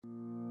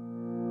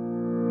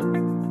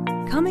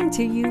Coming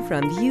to you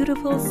from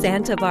beautiful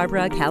Santa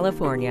Barbara,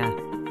 California.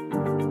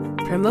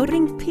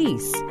 Promoting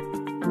peace,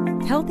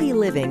 healthy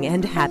living,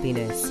 and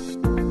happiness.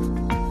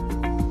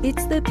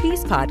 It's the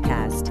Peace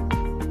Podcast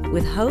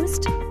with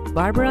host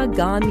Barbara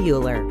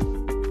Gaughen-Muller.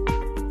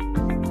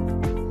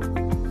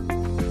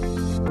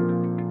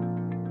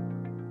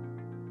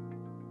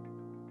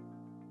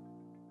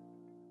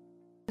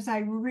 I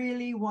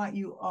really want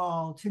you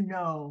all to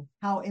know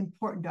how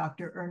important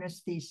Dr.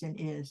 Ernest Thiessen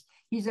is.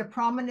 He's a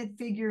prominent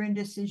figure in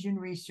decision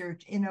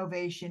research,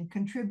 innovation,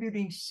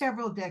 contributing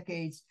several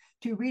decades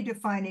to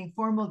redefining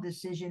formal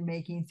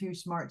decision-making through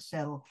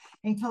Smartsettle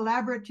and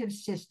collaborative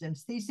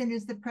systems. Thiessen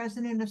is the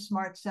president of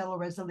Smartsettle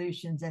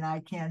Resolutions and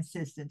ICANN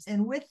Systems.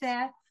 And with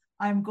that,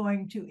 I'm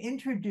going to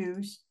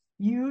introduce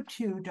you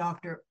to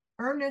Dr.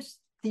 Ernest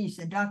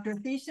Thiessen. Dr.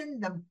 Thiessen,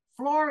 the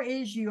floor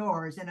is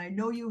yours, and I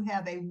know you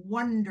have a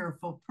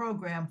wonderful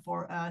program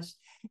for us,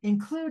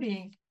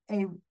 including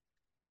a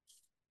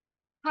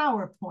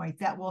PowerPoint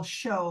that will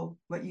show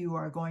what you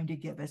are going to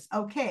give us.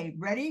 Okay,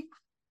 ready?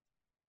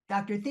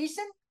 Dr.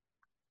 Thiessen?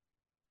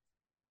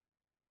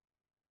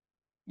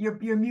 You're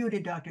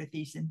muted, Dr.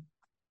 Thiessen.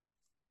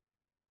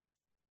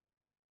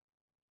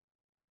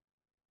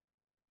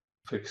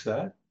 Fix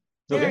that.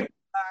 There Okay. you are.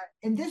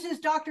 And this is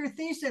Dr.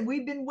 Thiessen.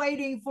 We've been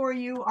waiting for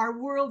you. Our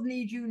world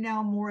needs you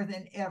now more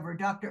than ever.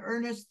 Dr.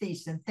 Ernest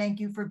Thiessen, thank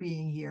you for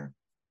being here.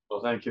 Well,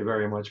 thank you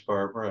very much,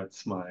 Barbara.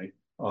 It's my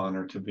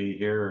honor to be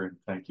here, and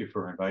thank you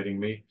for inviting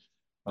me.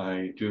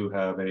 I do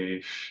have a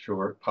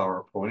short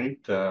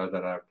PowerPoint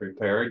that I've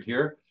prepared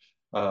here.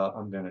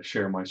 I'm going to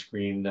share my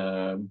screen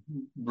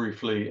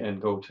briefly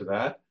and go to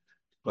that.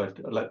 But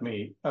let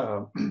me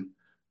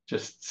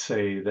just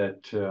say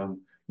that,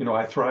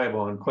 I thrive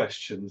on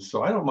questions.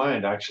 So I don't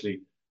mind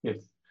actually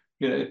if,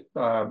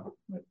 I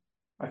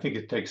think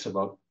it takes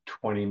about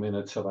 20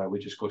 minutes if I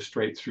would just go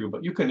straight through,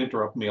 but you can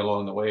interrupt me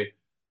along the way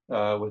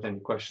with any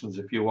questions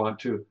if you want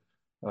to.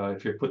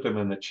 If you put them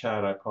in the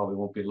chat, I probably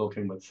won't be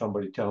looking, but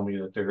somebody tell me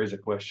that there is a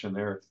question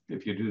there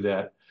if you do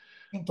that.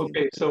 Thank you.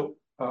 Okay, so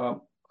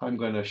I'm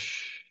going to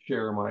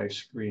share my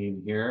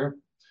screen here,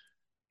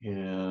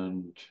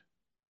 and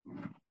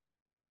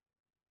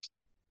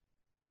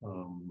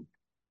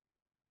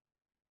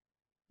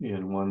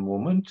in one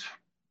moment.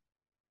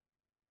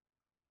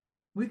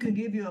 We could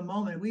give you a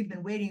moment. We've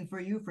been waiting for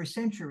you for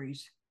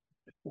centuries.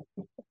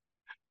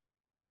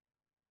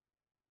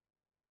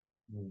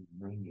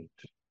 Right.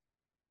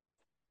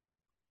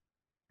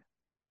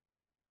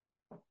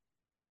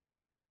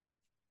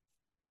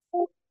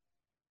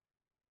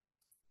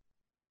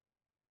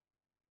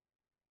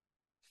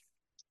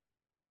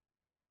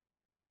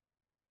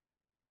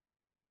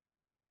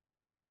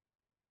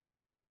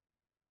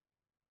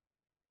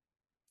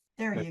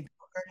 There you go,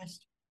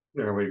 Ernest.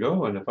 There we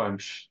go. And if I'm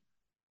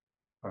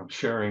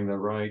sharing the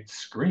right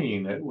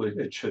screen,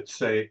 it should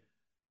say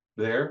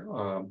there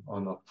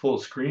on the full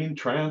screen,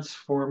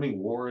 transforming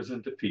wars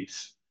into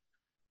peace.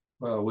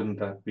 Well, wouldn't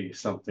that be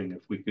something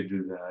if we could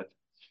do that?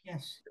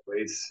 Yes.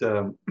 Anyways,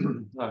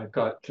 I've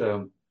got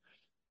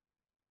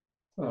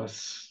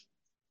us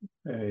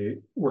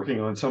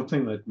working on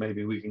something that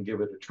maybe we can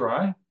give it a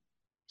try.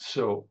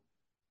 So,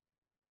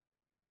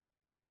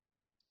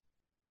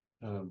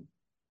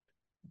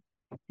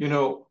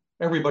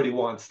 everybody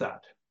wants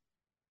that.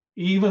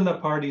 Even the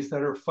parties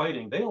that are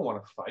fighting, they don't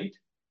want to fight,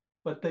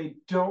 but they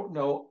don't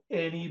know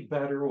any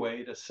better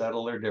way to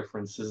settle their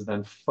differences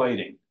than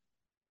fighting.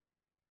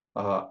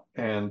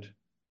 And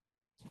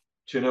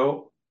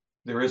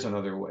there is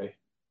another way.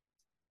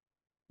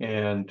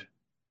 And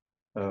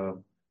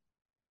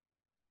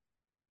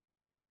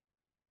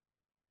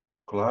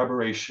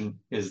collaboration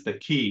is the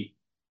key.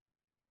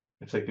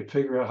 If they could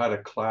figure out how to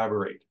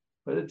collaborate,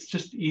 but it's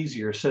just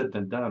easier said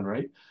than done,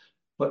 right?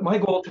 But my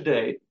goal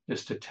today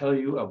is to tell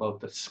you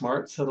about the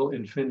Smartsettle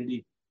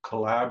Infinity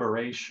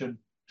collaboration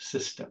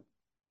system.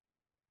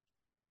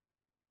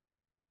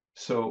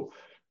 So,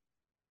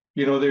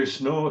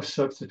 there's no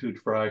substitute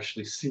for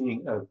actually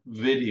seeing a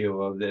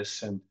video of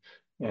this. And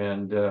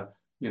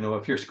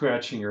if you're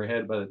scratching your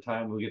head by the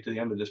time we get to the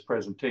end of this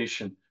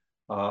presentation,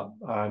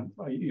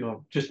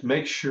 just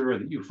make sure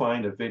that you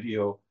find a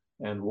video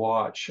and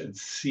watch and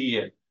see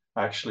it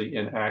actually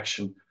in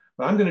action.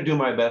 But I'm going to do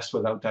my best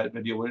without that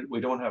video. We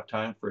don't have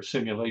time for a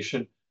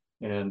simulation.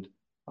 And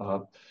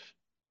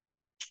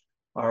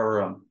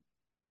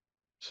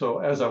so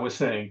as I was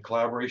saying,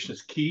 collaboration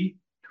is key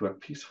to a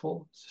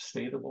peaceful,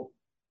 sustainable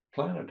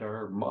planet.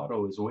 Our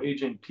motto is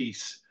waging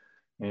peace,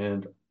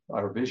 and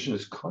our vision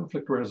is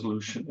conflict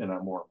resolution in a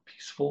more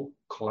peaceful,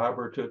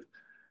 collaborative,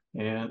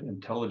 and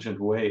intelligent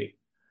way.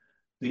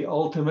 The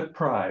ultimate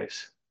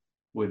prize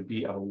would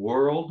be a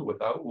world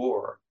without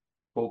war,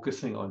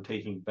 focusing on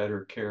taking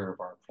better care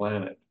of our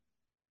planet.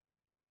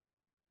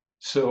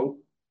 So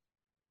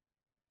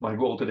my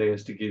goal today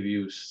is to give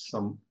you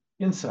some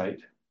insight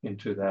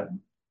into that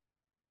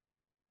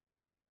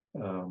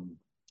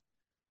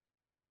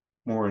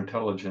more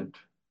intelligent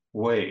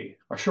way.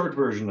 A short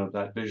version of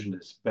that vision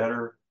is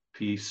better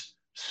peace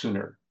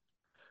sooner.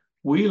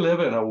 We live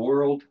in a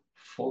world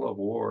full of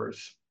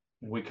wars.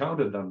 We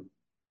counted them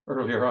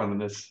earlier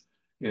on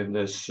in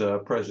this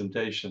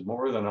presentation,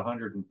 more than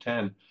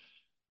 110.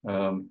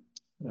 And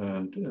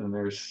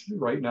there's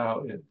right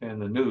now in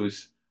the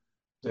news,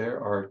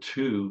 there are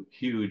two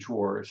huge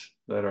wars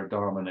that are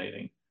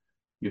dominating: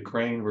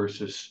 Ukraine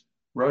versus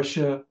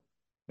Russia,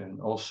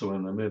 and also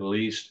in the Middle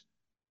East.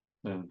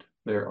 And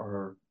there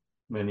are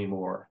many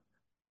more.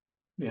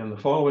 In the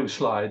following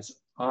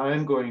slides,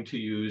 I'm going to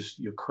use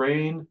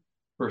Ukraine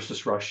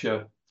versus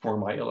Russia for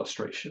my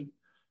illustration,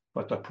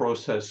 but the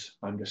process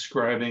I'm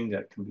describing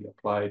that can be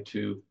applied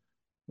to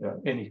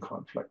any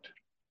conflict.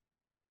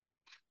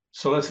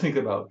 So let's think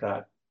about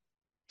that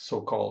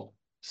so-called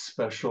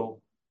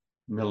special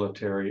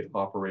military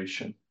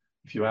operation.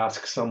 If you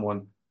ask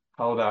someone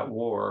how that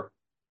war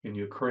in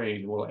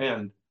Ukraine will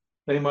end,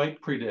 they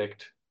might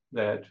predict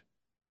that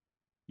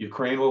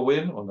Ukraine will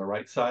win on the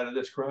right side of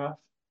this graph,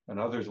 and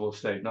others will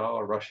say, no,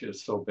 Russia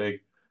is so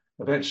big.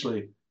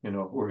 Eventually,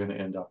 we're going to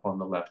end up on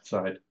the left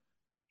side.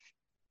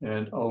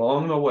 And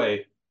along the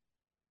way,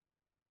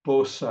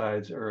 both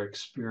sides are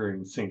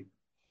experiencing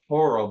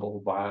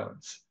horrible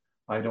violence.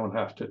 I don't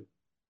have to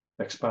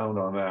expound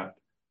on that,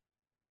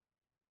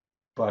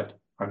 but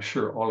I'm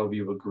sure all of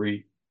you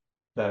agree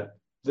that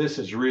this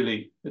is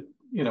really,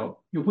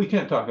 we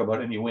can't talk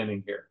about any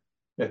winning here.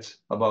 It's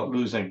about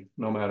losing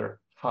no matter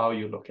how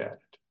you look at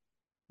it,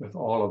 with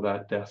all of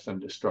that death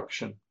and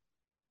destruction.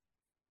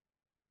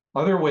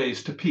 Other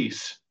ways to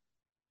peace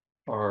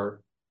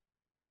are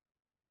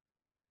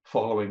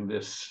following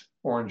this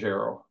orange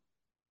arrow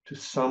to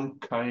some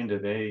kind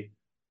of a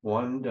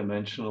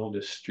one-dimensional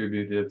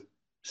distributive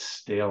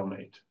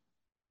stalemate.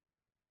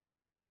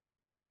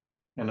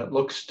 And it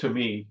looks to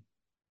me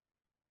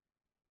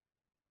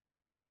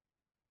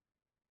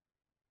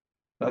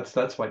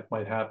that's what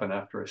might happen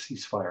after a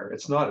ceasefire.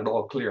 It's not at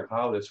all clear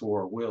how this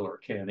war will or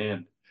can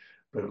end,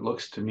 but it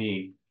looks to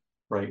me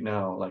right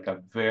now like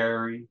a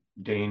very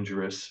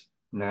dangerous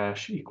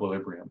Nash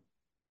equilibrium.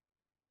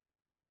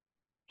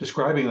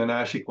 Describing the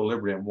Nash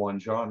equilibrium won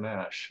John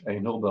Nash a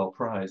Nobel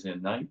Prize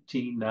in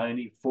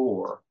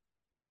 1994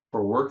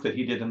 for work that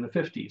he did in the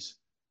 50s.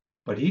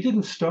 But he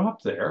didn't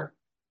stop there.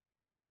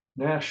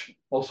 Nash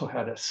also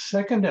had a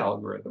second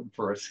algorithm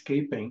for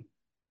escaping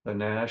the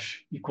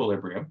Nash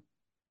equilibrium,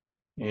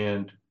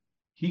 and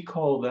he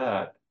called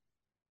that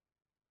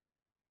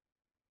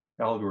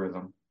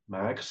algorithm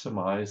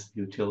maximize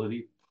the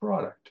utility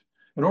product.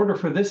 In order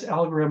for this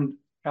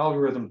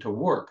algorithm to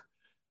work,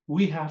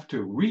 we have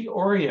to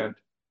reorient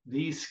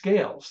these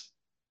scales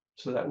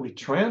so that we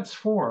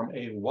transform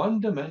a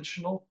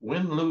one-dimensional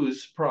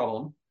win-lose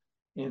problem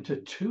into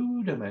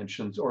 2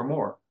 dimensions or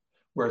more,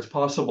 where it's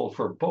possible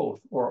for both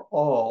or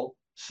all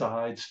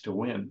sides to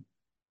win.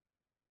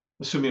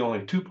 Assuming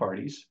only 2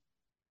 parties,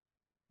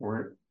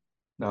 we're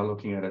now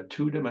looking at a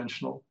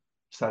 2-dimensional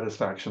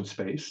satisfaction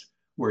space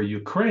where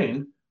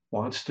Ukraine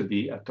wants to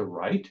be at the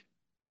right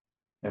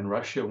and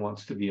Russia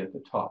wants to be at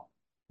the top.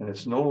 And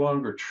it's no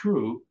longer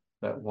true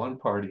that one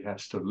party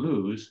has to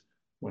lose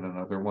when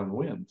another one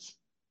wins.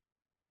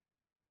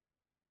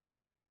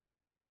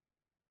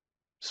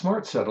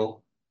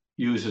 Smartsettle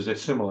uses a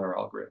similar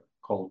algorithm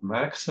called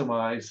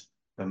maximize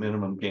the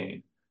minimum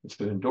gain. It's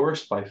been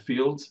endorsed by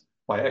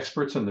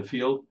experts in the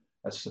field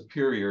as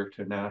superior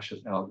to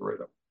Nash's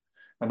algorithm.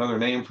 Another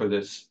name for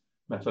this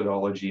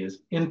methodology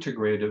is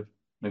integrative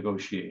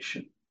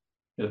negotiation.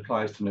 It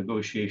applies to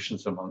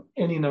negotiations among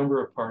any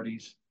number of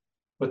parties,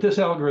 but this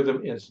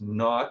algorithm is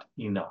not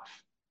enough.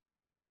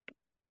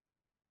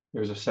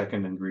 There's a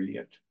second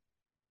ingredient.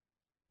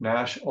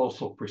 Nash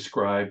also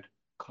prescribed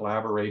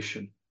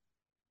collaboration,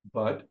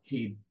 but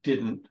he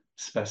didn't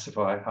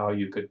specify how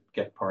you could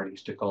get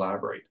parties to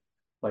collaborate.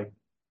 Like,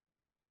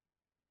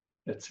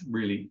 it's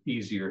really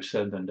easier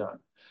said than done.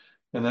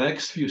 In the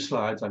next few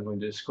slides, I'm going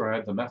to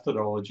describe the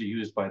methodology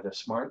used by the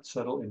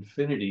Smartsettle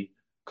Infinity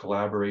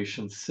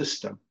collaboration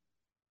system.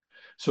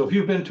 So if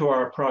you've been to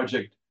our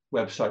project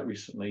website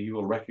recently, you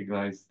will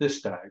recognize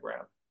this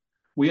diagram.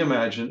 We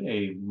imagine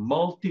a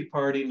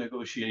multi-party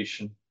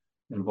negotiation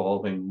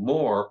involving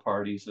more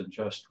parties than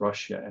just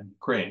Russia and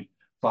Ukraine.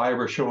 5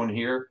 are shown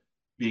here,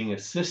 being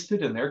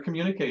assisted in their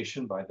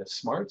communication by the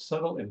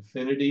Smartsettle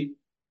Infinity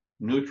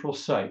neutral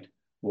site.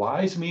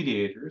 Wise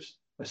mediators,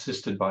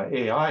 assisted by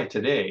AI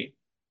today,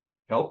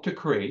 help to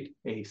create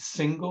a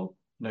single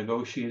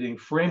negotiating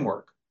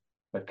framework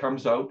that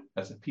comes out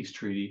as a peace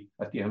treaty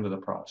at the end of the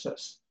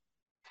process.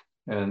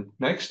 And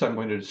next, I'm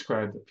going to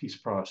describe the peace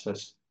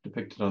process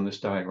depicted on this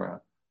diagram.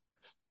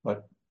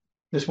 But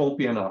this won't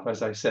be enough.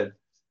 As I said,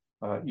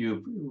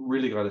 you've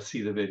really got to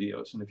see the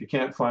videos. And if you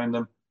can't find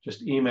them,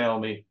 just email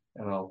me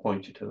and I'll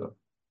point you to them.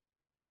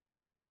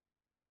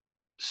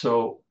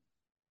 So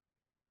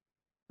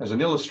as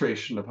an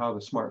illustration of how the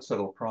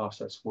Smartsettle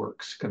process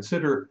works,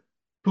 consider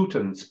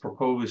Putin's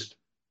proposed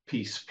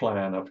peace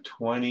plan of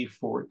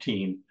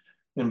 2014.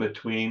 In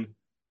between,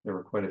 there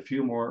were quite a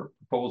few more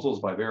proposals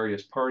by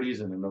various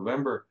parties, and in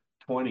November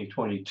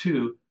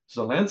 2022,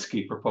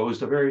 Zelensky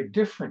proposed a very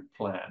different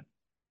plan.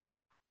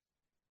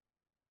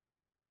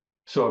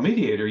 So a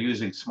mediator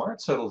using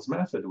Smartsettle's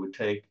method would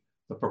take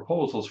the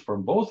proposals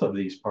from both of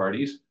these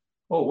parties,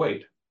 oh,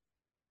 wait,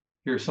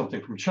 here's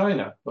something from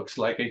China. Looks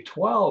like a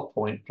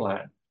 12-point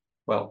plan.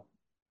 Well,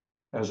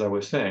 as I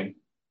was saying,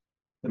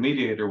 the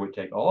mediator would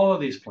take all of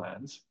these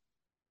plans,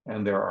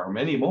 and there are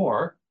many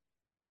more,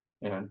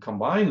 and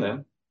combine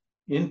them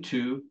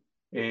into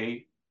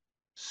a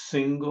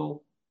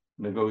single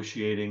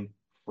negotiating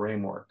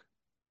framework.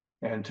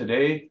 And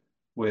today,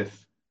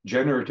 with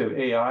generative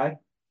AI,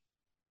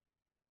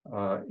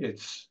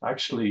 it's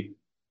actually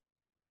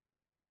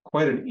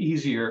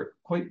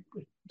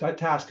that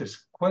task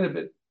is quite a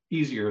bit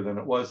easier than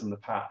it was in the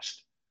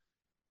past.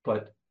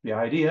 But the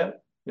idea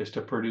is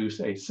to produce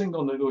a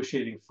single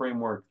negotiating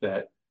framework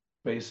that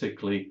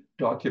basically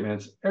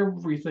documents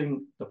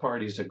everything the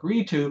parties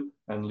agree to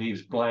and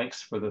leaves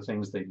blanks for the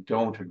things they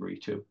don't agree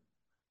to.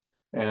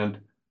 And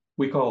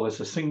we call this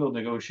a single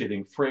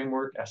negotiating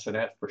framework,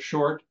 SNF for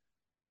short.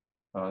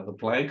 The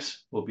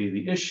blanks will be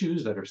the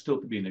issues that are still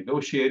to be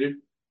negotiated,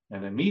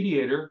 and a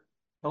mediator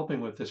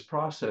helping with this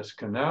process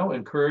can now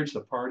encourage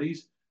the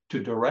parties to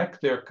direct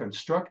their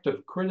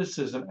constructive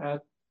criticism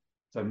at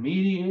the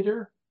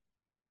mediator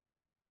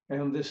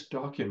and this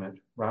document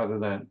rather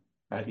than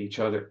at each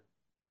other.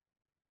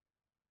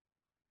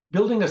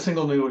 Building a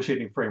single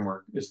negotiating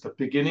framework is the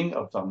beginning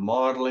of the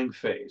modeling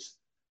phase.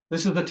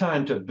 This is the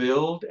time to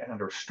build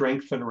and or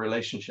strengthen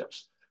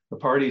relationships. The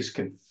parties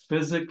can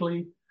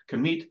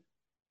meet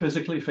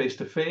physically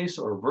face-to-face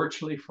or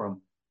virtually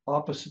from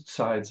opposite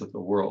sides of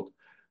the world.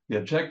 The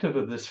objective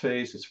of this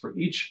phase is for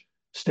each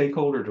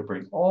stakeholder to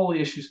bring all the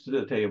issues to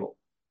the table.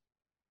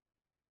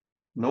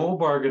 No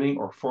bargaining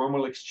or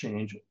formal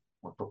exchange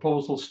or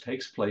proposals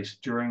takes place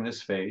during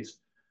this phase,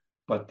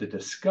 but the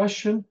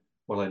discussion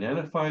will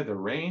identify the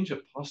range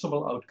of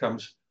possible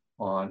outcomes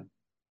on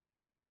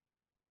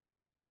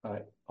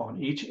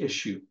each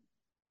issue.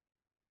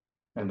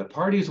 And the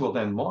parties will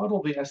then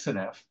model the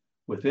SNF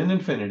within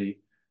infinity,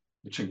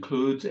 which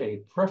includes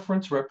a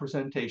preference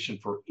representation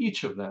for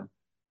each of them.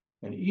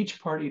 And each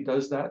party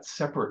does that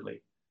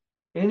separately.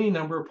 Any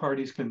number of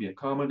parties can be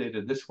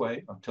accommodated this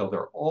way until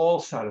they're all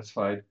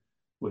satisfied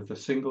with a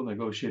single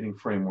negotiating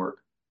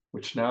framework,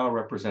 which now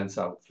represents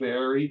a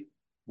very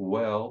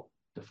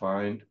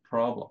well-defined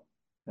problem.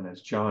 And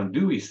as John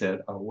Dewey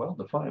said, a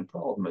well-defined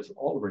problem is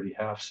already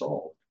half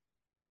solved.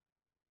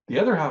 The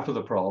other half of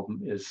the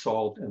problem is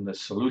solved in the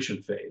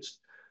solution phase.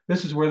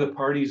 This is where the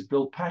parties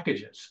build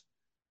packages,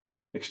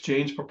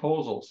 exchange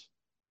proposals,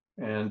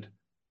 and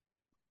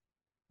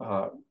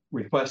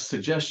request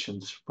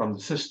suggestions from the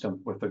system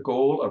with the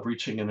goal of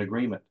reaching an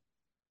agreement.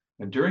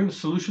 And during the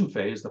solution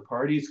phase, the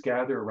parties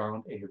gather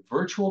around a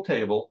virtual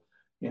table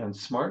in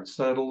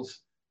Smartsettle's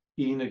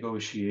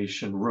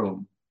e-negotiation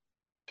room.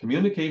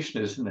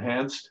 Communication is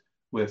enhanced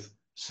with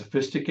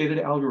sophisticated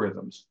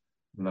algorithms,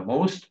 and the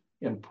most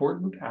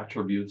important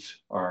attributes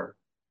are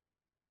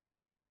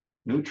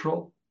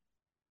neutral,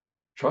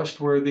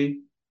 trustworthy,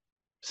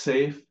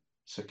 safe,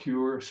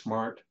 secure,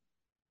 smart,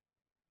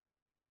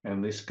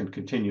 and this can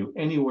continue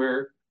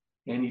anywhere,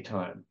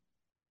 anytime.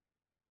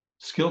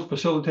 Skilled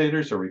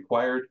facilitators are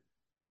required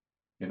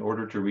in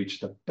order to reach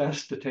the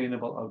best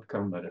attainable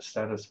outcome that is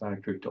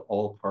satisfactory to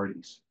all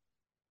parties.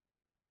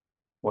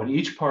 What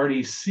each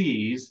party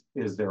sees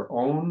is their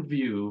own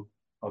view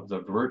of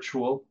the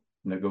virtual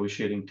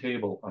negotiating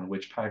table on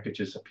which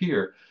packages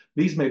appear.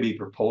 These may be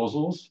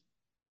proposals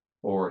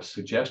or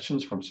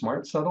suggestions from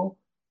Smartsettle.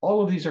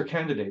 All of these are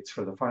candidates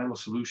for the final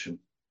solution.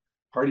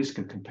 Parties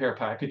can compare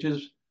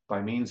packages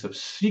by means of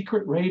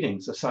secret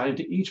ratings assigned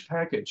to each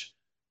package.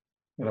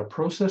 In a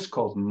process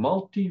called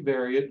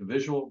multivariate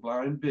visual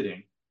blind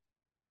bidding,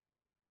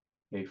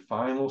 a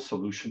final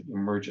solution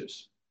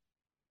emerges.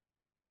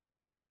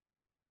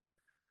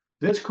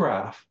 This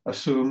graph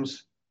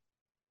assumes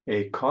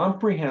a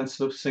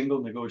comprehensive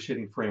single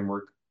negotiating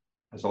framework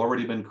has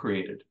already been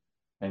created,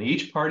 and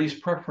each party's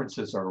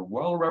preferences are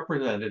well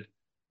represented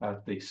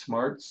at the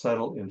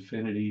Smartsettle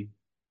Infinity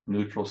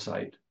neutral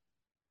site.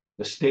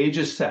 The stage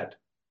is set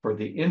for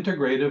the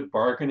integrative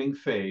bargaining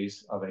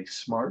phase of a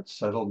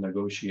Smartsettle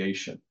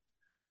negotiation.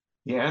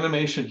 The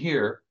animation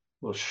here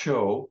will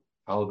show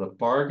how the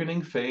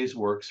bargaining phase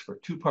works for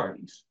two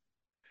parties.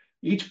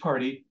 Each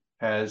party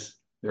has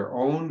their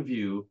own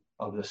view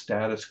of the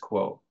status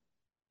quo.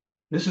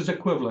 This is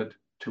equivalent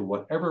to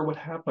whatever would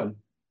happen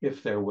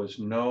if there was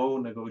no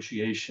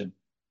negotiation.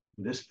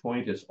 This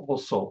point is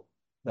also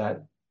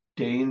that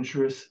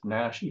dangerous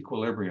Nash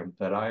equilibrium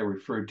that I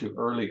referred to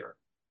earlier.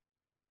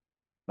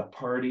 The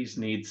parties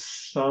need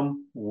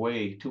some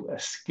way to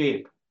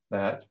escape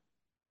that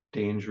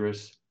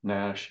dangerous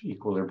Nash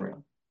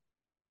equilibrium.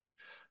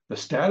 The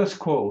status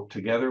quo,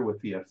 together with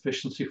the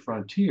efficiency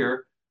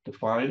frontier,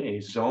 define a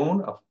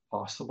zone of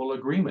possible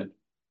agreement.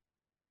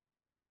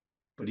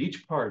 But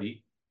each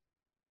party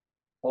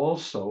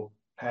also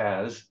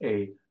has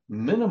a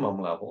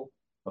minimum level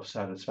of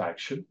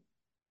satisfaction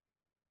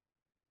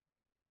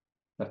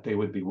that they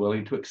would be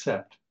willing to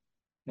accept.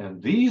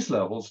 And these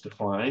levels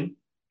define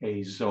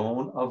a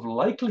zone of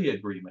likely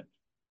agreement.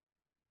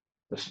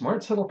 The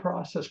Smartsettle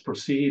process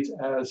proceeds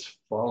as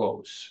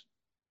follows.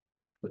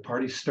 the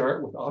parties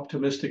start with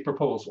optimistic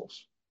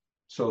proposals.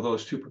 So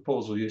those two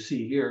proposals you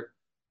see here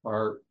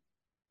are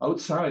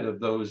outside of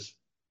those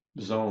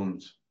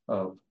zones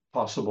of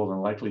possible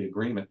and likely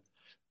agreement,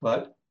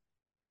 but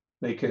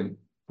they can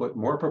put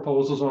more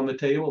proposals on the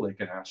table. They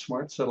can have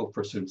Smartsettle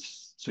for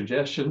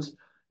suggestions,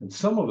 and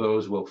some of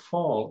those will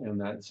fall in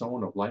that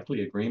zone of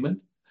likely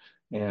agreement.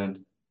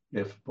 And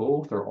if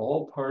both or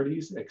all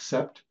parties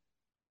accept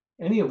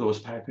any of those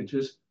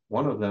packages,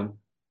 one of them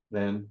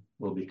then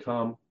will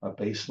become a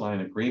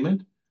baseline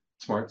agreement.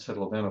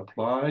 Smartsettle then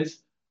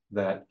applies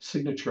that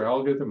signature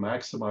algorithm,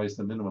 maximize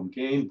the minimum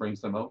gain,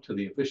 brings them out to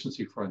the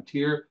efficiency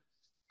frontier,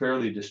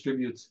 fairly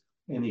distributes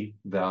any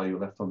value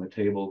left on the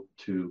table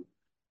to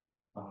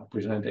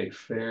present a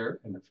fair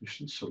and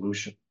efficient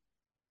solution.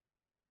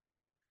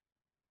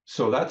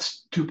 So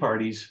that's two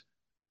parties.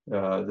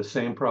 The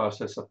same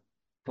process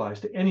applies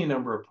to any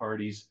number of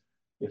parties.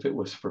 If it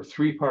was for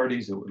three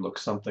parties, it would look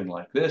something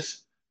like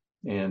this.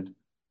 And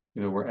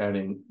we're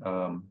adding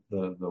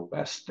the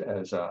West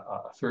as a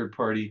third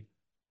party.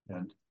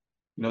 And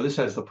this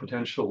has the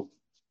potential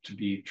to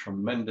be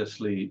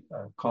tremendously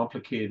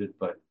complicated,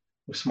 but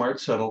with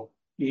Smartsettle,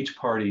 each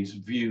party's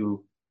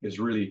view is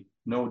really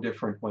no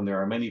different when there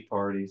are many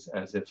parties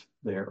as if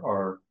there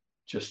are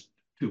just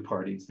two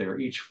parties. They are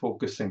each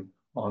focusing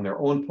on their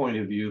own point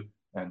of view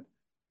and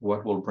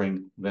what will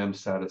bring them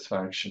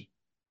satisfaction.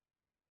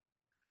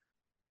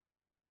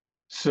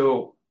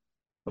 So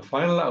the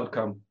final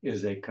outcome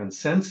is a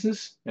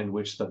consensus in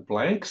which the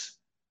blanks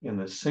in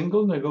the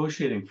single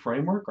negotiating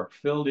framework are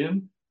filled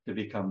in to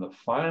become the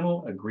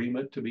final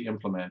agreement to be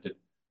implemented.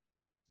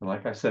 And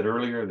like I said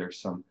earlier,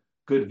 there's some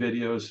good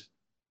videos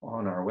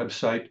on our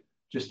website.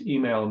 Just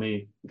email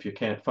me if you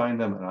can't find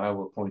them, and I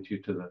will point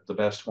you to the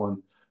best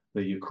one,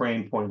 the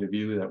Ukraine point of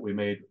view that we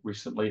made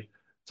recently.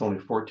 It's only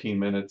 14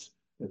 minutes.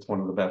 It's one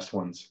of the best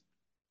ones.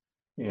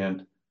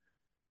 And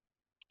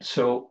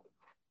so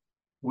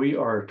we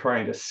are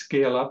trying to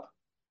scale up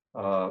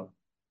the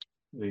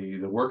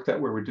work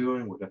that we were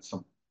doing. We've got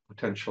some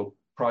potential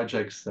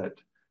projects that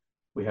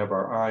we have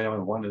our eye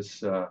on. One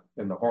is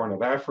in the Horn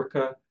of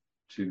Africa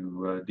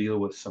to deal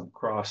with some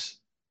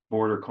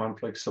cross-border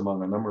conflicts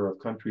among a number of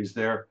countries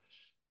there.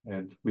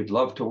 And we'd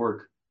love to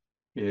work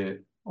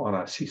on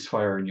a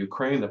ceasefire in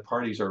Ukraine. The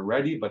parties are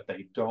ready, but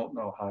they don't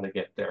know how to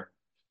get there.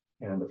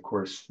 And of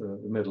course, the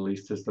Middle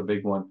East is the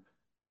big one.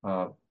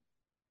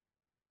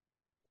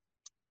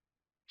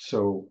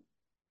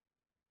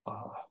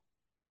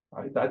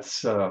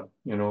 That's a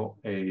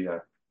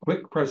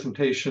quick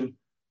presentation,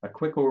 a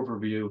quick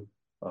overview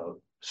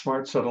of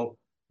Smartsettle,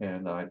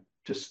 and I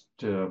just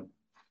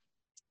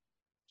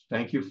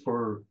thank you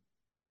for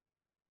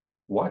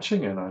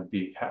watching, and I'd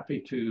be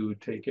happy to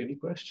take any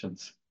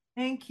questions.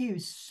 Thank you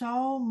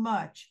so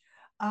much.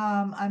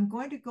 I'm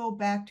going to go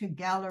back to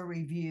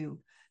gallery view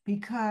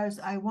because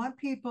I want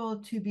people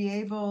to be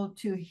able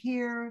to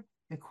hear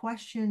the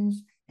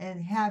questions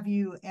and have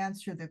you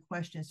answer the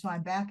questions. So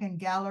I'm back in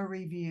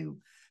gallery view.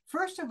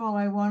 First of all,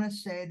 I want to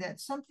say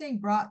that something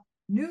brought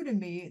new to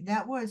me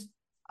that was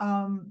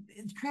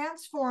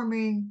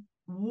transforming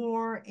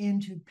war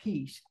into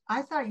peace.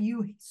 I thought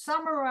you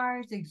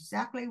summarized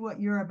exactly what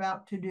you're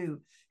about to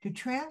do, to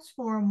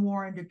transform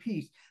war into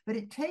peace. But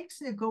it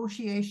takes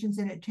negotiations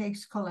and it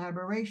takes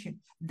collaboration.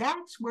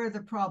 That's where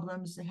the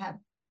problems have,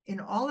 in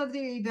all of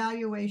the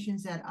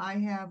evaluations that I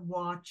have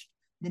watched,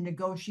 the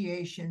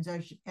negotiations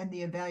and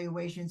the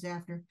evaluations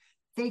after,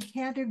 they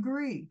can't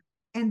agree.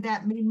 And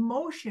that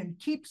emotion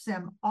keeps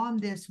them on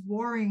this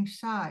warring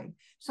side.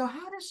 So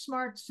how does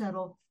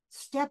Smartsettle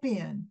step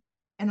in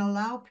and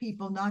allow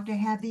people not to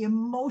have the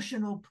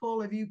emotional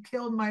pull of you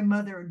killed my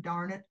mother,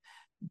 darn it,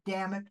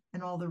 damn it,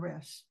 and all the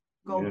rest?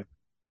 Go.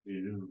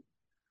 Yeah.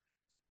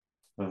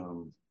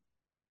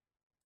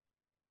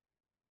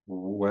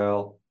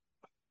 Well,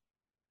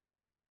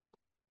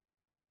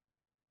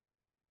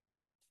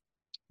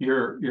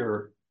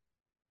 you're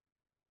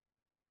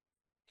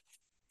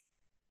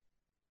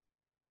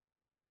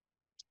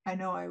I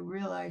know I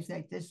realize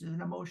that this is an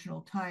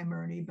emotional time,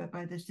 Ernie, but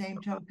by the same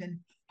token,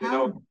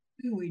 how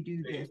do we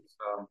do this?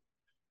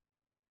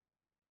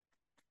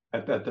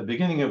 At the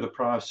beginning of the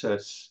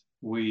process,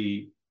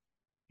 we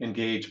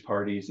engage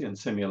parties in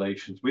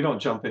simulations. We don't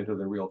jump into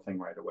the real thing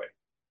right away.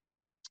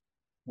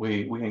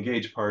 We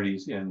engage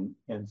parties in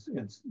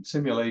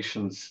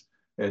simulations.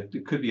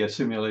 It could be a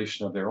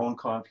simulation of their own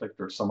conflict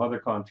or some other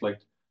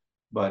conflict,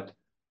 but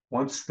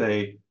once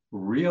they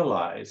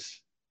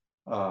realize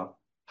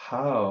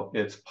how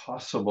it's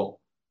possible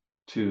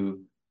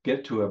to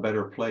get to a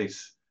better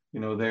place,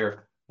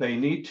 they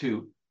need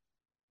to,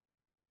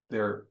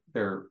 their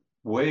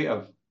way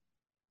of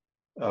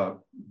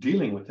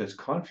dealing with this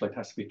conflict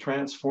has to be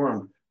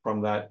transformed from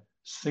that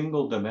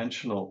single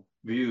dimensional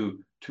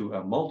view to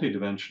a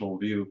multidimensional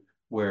view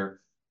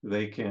where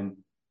they can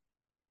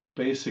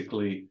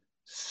basically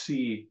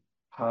see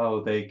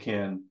how they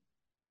can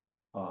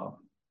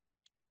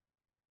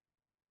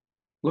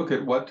look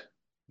at what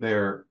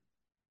they're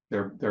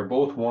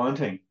both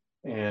wanting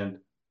and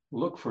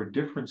look for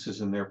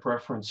differences in their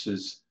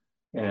preferences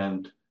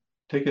and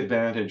take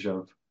advantage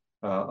of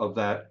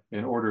that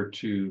in order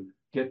to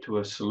get to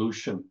a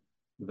solution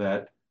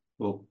that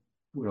will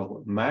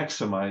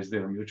maximize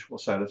their mutual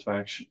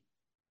satisfaction.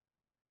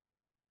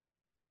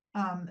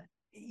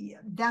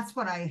 That's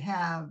what I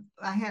have.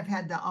 I have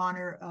had the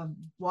honor of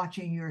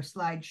watching your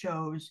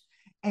slideshows,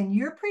 and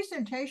your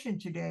presentation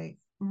today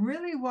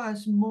really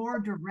was more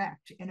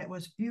direct, and it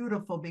was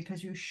beautiful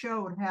because you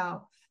showed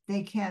how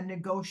they can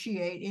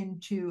negotiate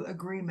into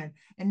agreement.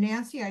 And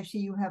Nancy, I see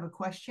you have a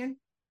question.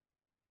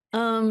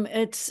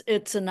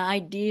 It's an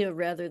idea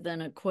rather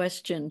than a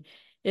question.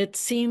 It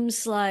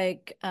seems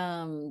like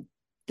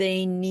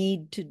they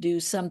need to do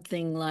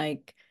something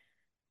like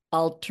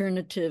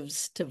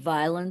Alternatives to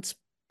Violence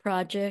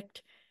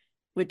project,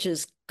 which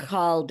is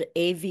called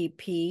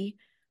AVP,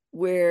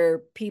 where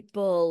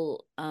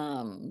people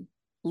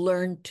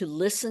learn to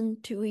listen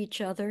to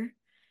each other.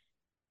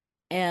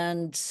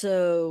 And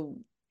so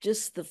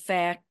just the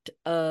fact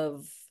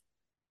of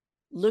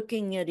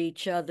looking at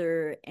each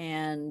other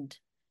and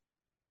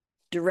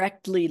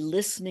directly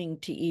listening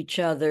to each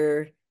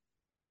other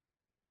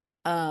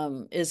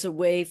is a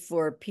way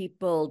for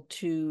people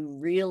to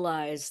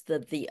realize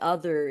that the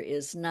other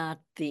is not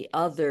the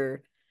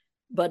other,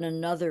 but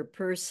another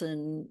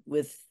person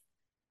with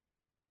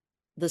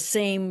the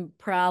same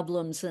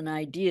problems and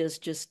ideas,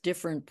 just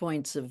different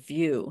points of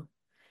view.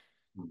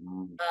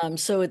 Mm-hmm.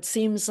 So it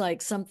seems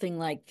like something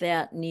like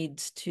that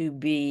needs to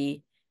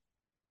be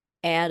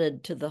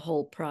added to the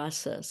whole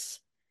process.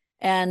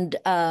 And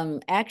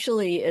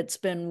actually, it's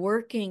been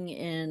working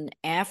in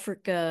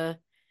Africa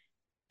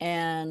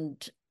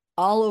and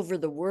all over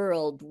the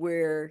world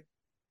where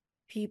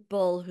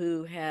people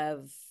who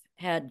have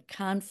had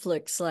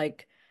conflicts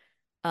like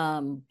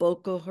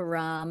Boko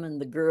Haram and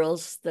the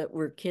girls that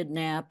were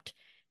kidnapped,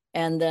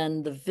 and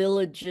then the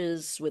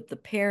villages with the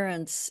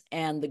parents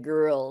and the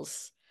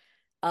girls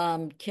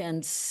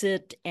can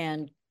sit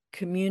and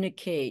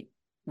communicate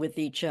with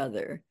each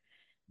other.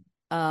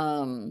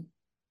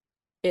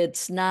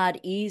 It's not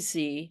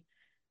easy.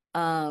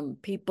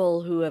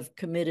 People who have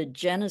committed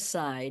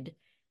genocide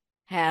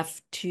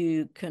have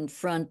to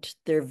confront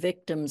their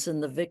victims,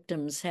 and the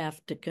victims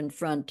have to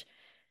confront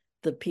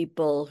the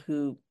people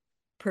who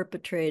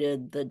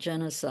perpetrated the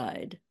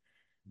genocide.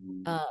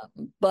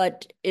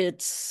 But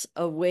it's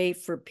a way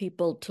for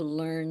people to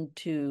learn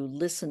to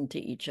listen to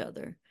each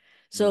other.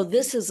 So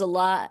this has a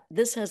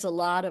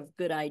lot of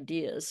good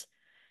ideas,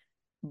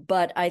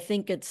 but I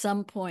think at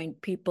some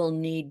point people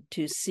need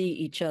to see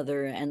each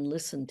other and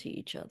listen to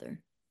each other.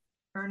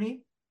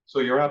 Ernie? So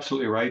you're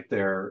absolutely right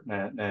there,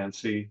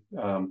 Nancy. They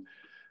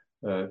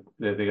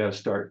got to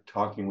start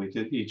talking with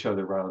each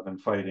other rather than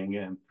fighting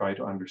and try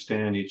to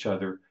understand each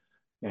other.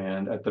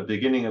 And at the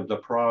beginning of the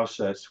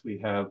process, we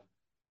have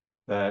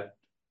that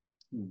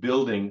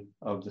building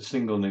of the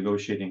single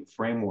negotiating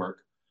framework,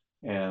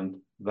 and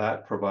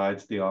that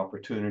provides the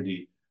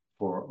opportunity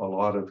for a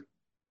lot of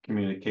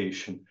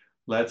communication.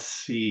 Let's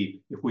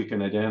see if we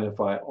can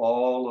identify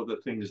all of the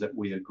things that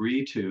we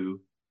agree to.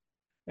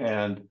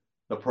 And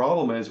the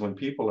problem is when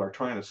people are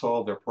trying to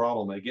solve their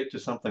problem, they get to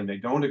something they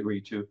don't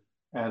agree to,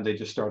 and they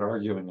just start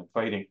arguing and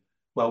fighting.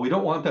 Well, we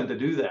don't want them to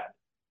do that.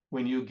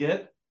 When you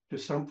get to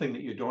something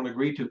that you don't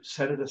agree to,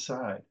 set it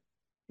aside.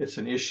 It's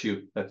an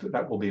issue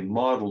that will be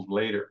modeled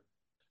later.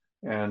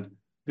 And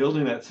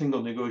building that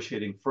single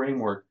negotiating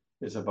framework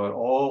is about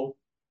all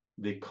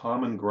the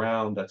common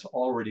ground that's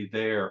already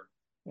there.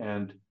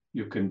 And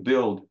you can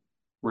build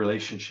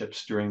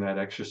relationships during that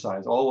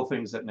exercise, all the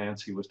things that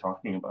Nancy was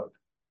talking about.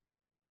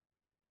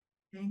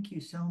 Thank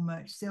you so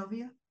much.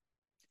 Sylvia?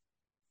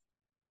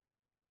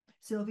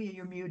 Sylvia,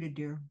 you're muted,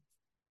 dear.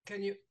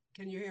 Can you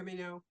hear me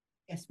now?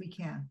 Yes, we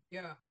can.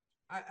 Yeah.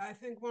 I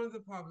think one of the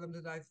problems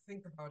that I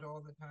think about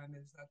all the time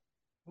is that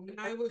when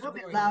I was A little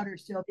bit growing louder, up,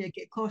 Sylvia.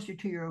 Get closer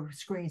to your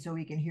screen so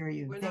we can hear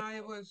you. when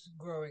I was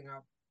growing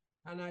up,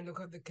 and I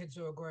look at the kids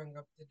who are growing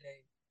up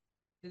today,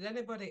 did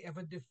anybody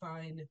ever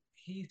define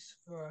peace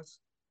for us?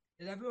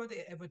 Did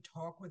everybody ever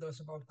talk with us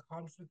about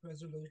conflict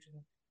resolution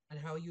and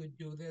how you would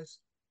do this?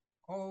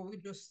 Or we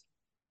just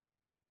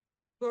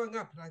growing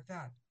up like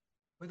that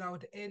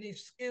without any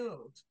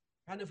skills?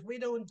 And if we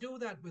don't do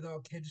that with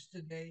our kids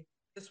today,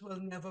 this will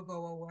never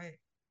go away.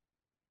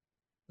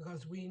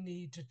 Because we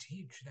need to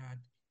teach that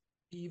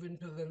even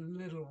to the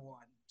little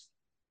ones.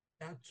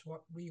 That's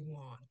what we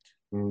want.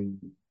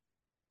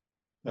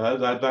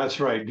 That's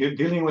right.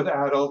 Dealing with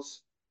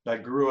adults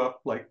that grew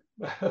up like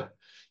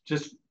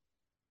just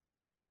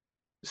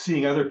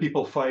seeing other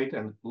people fight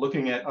and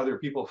looking at other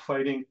people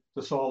fighting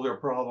to solve their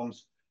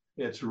problems,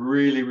 it's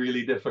really,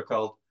 really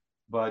difficult.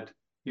 But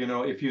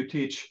if you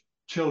teach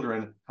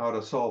children how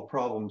to solve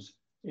problems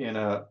in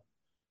a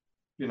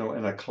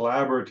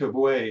collaborative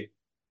way,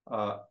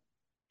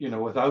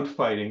 without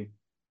fighting,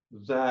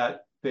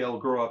 that they'll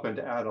grow up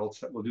into adults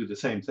that will do the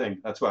same thing.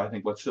 That's why I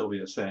think what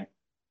Sylvia is saying.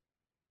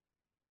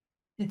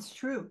 It's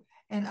true.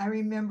 And I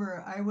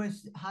remember I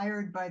was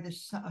hired by the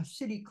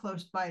city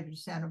close by to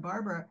Santa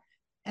Barbara,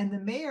 and the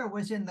mayor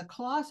was in the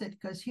closet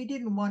because he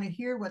didn't want to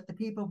hear what the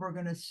people were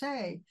going to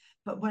say.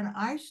 But when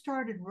I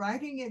started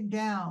writing it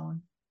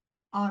down,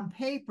 on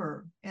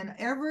paper, and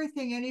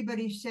everything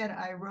anybody said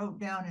I wrote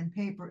down in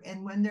paper,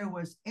 and when there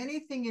was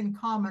anything in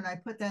common I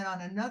put that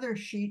on another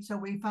sheet, so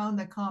we found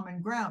the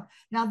common ground.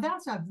 Now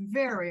that's a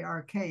very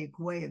archaic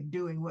way of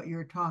doing what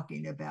you're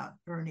talking about,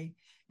 Ernie,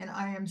 and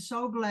I am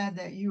so glad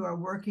that you are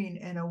working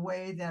in a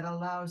way that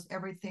allows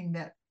everything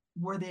that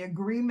where the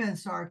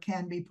agreements are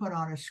can be put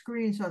on a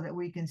screen so that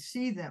we can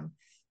see them.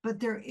 But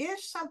there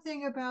is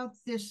something about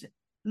this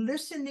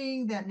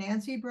listening that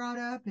Nancy brought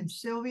up and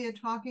Sylvia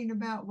talking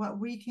about what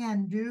we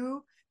can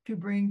do to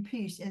bring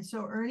peace. And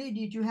so, Ernie,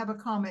 did you have a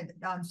comment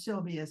on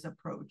Sylvia's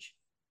approach?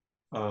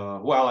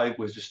 Well, I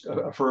was just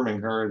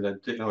affirming her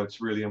that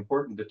it's really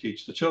important to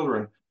teach the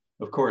children,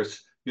 of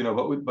course,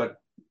 but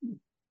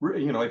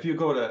if you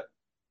go to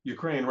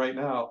Ukraine right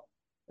now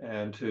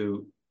and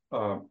to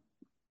the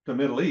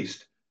Middle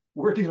East,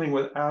 we're dealing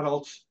with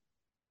adults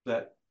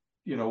that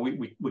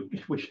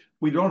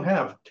we don't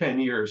have 10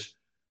 years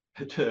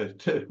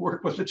to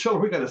work with the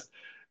children.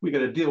 We got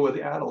to deal with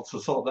the adults to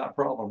solve that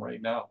problem right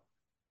now.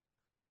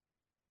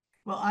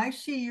 Well, I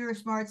see your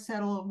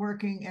Smartsettle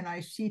working, and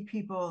I see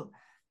people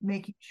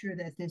making sure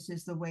that this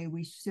is the way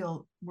we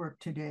still work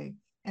today.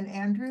 And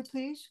Andrew,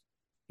 please.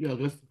 Yeah,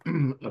 just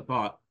a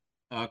thought.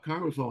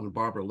 Congresswoman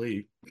Barbara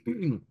Lee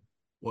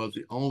was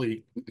the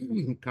only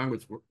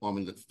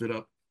congresswoman that stood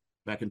up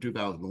back in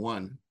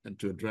 2001 and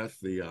to address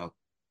the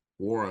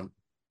war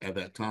at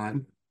that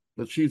time.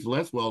 But she's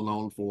less well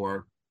known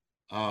for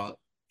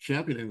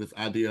championing this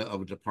idea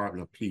of a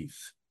Department of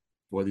Peace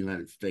for the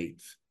United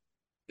States.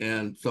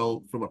 And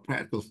so from a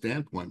practical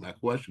standpoint, my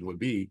question would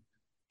be,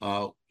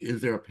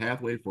 is there a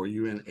pathway for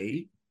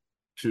UNA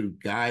to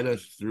guide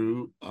us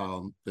through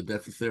the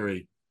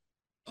necessary,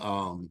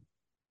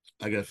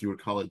 I guess you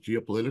would call it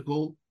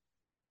geopolitical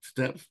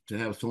steps to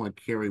have someone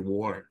carry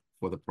water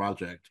for the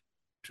project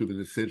to the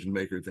decision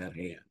makers at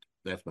hand?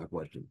 That's my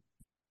question.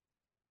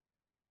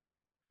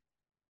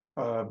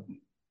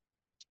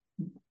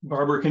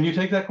 Barbara, can you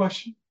take that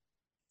question?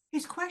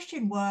 His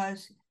question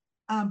was,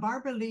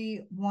 Barbara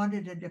Lee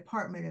wanted a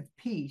Department of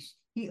Peace.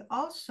 She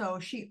also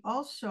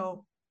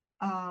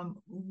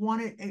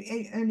wanted,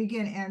 and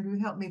again, Andrew,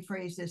 help me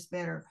phrase this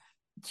better,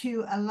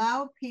 to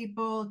allow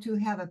people to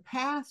have a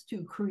path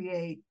to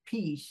create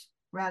peace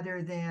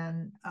rather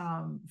than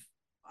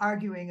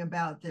arguing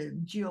about the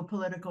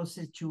geopolitical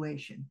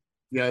situation.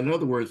 Yeah, in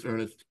other words,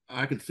 Ernest,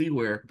 I could see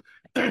where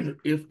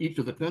if each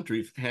of the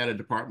countries had a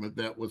department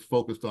that was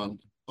focused on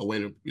a way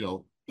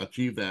to,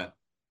 achieve that,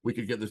 we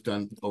could get this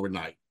done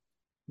overnight.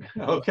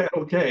 Okay.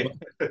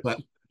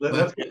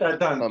 Let's get that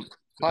done.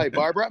 Hi,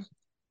 Barbara.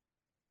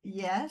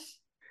 Yes.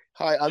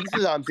 Hi,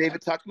 this is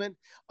David Tuckman.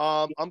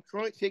 I'm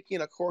currently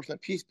taking a course on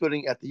peace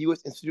building at the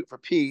U.S. Institute for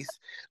Peace.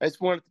 I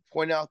just wanted to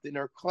point out that in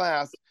our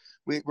class,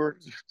 we're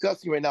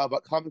discussing right now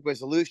about conflict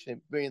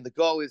resolution, meaning the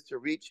goal is to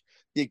reach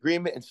the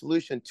agreement and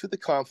solution to the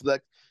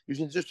conflict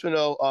using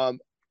traditional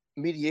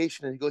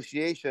mediation and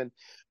negotiation.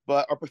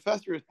 But our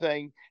professor is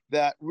saying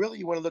that really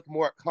you want to look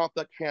more at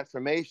conflict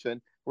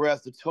transformation,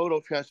 whereas the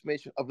total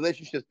transformation of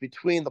relationships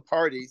between the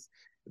parties.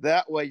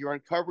 That way you're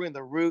uncovering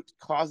the root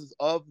causes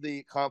of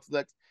the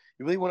conflict.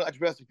 You really want to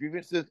address the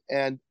grievances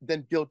and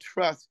then build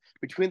trust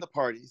between the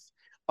parties.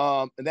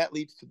 And that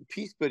leads to the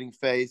peace building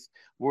phase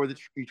where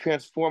you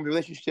transform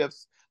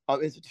relationships,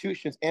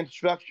 institutions, and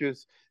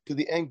structures to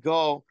the end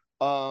goal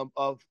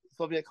of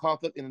solving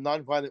conflict in a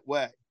nonviolent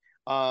way,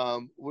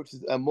 which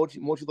is a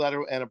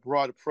multilateral and a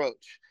broad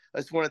approach. I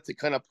just wanted to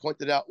kind of point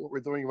that out, what we're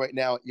doing right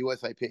now at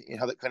USIP and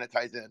how that kind of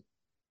ties in.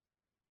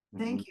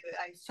 Thank you.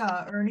 I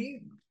saw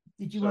Ernie.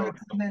 Did you want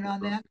to comment on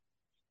that?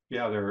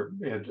 Yeah,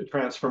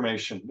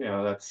 transformation.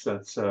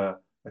 That's a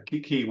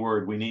key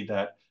word. We need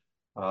that.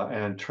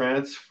 And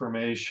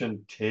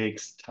transformation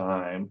takes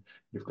time.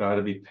 You've got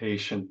to be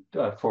patient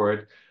for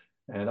it.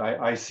 And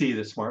I see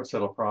the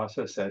Smartsettle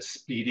process as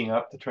speeding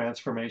up the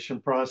transformation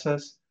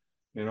process.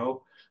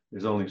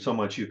 There's only so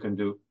much you can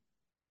do.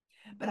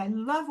 But I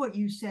love what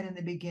you said in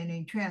the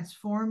beginning,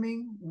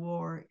 transforming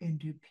war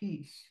into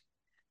peace.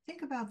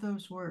 Think about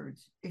those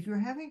words. If you're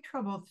having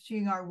trouble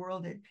seeing our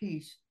world at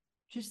peace,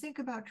 just think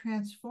about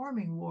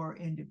transforming war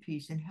into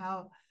peace and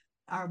how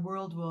our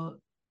world will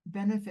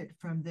benefit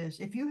from this.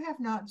 If you have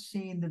not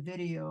seen the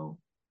video,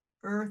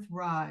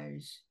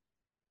 Earthrise,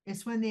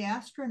 it's when the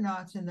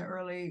astronauts in the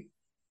early,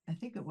 I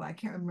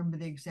can't remember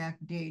the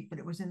exact date, but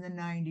it was in the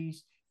 90s,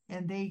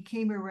 and they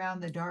came around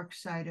the dark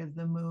side of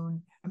the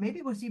moon, or maybe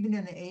it was even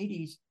in the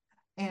 80s.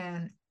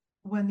 And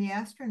when the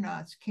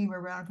astronauts came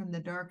around from the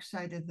dark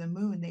side of the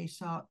moon, they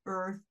saw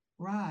Earth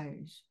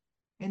rise.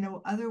 In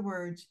other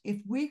words, if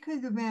we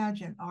could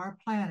imagine our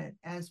planet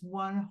as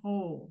one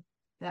whole,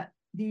 that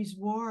these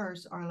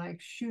wars are like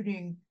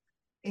shooting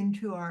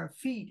into our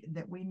feet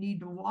that we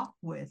need to walk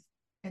with.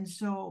 And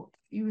so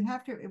you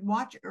have to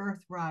watch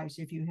Earthrise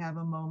if you have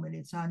a moment.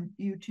 It's on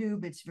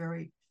YouTube. It's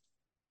very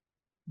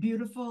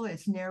beautiful.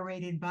 It's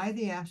narrated by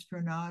the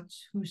astronauts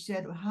who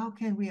said, how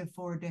can we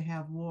afford to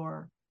have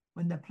war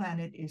when the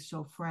planet is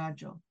so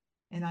fragile?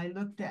 And I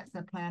looked at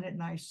the planet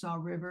and I saw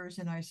rivers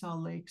and I saw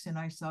lakes and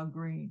I saw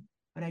green.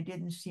 but I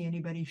didn't see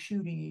anybody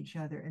shooting each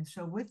other. And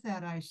so with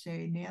that, I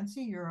say,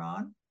 Nancy, you're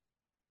on.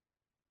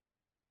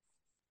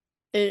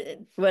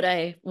 What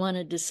I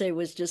wanted to say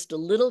was just a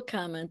little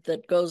comment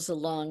that goes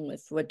along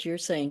with what you're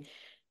saying.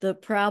 The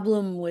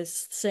problem with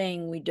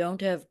saying we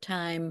don't have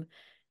time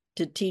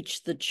to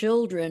teach the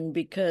children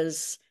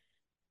because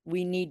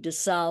we need to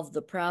solve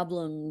the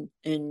problem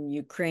in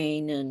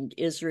Ukraine and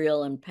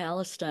Israel and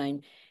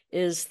Palestine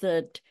is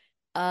that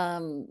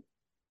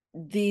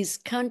these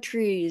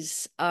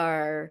countries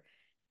are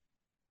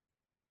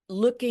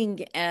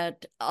looking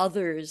at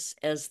others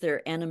as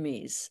their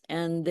enemies,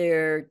 and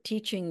they're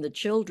teaching the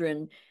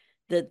children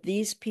that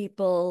these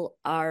people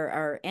are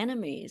our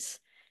enemies.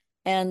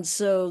 And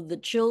so the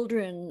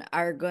children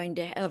are going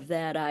to have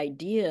that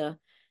idea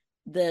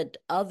that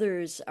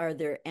others are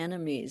their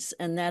enemies,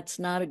 and that's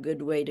not a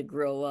good way to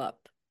grow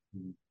up.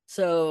 Mm-hmm.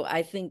 So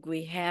I think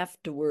we have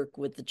to work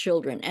with the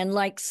children. And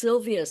like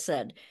Sylvia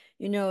said,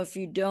 you know, if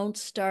you don't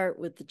start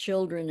with the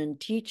children and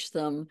teach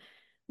them,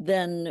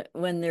 then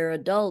when they're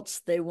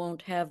adults, they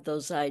won't have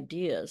those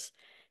ideas.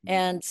 Mm-hmm.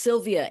 And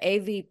Sylvia,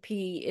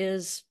 AVP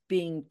is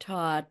being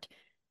taught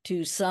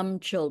to some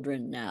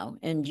children now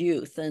and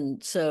youth.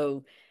 And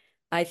so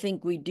I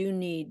think we do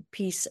need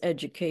peace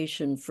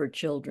education for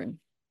children.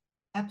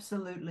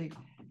 Absolutely.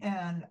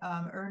 And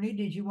Ernie,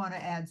 did you want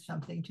to add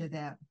something to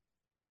that?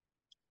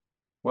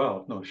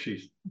 Well, no,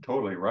 she's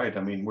totally right.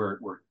 I mean, we're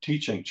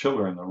teaching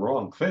children the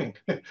wrong thing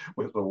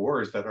with the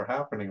wars that are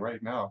happening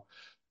right now.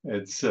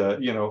 It's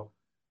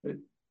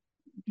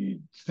you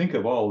think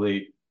of all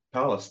the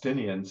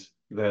Palestinians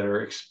that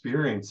are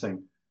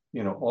experiencing,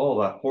 all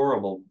that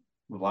horrible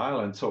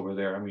violence over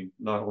there. I mean,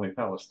 not only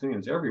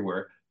Palestinians,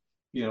 everywhere.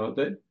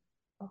 That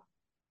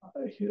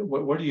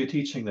what are you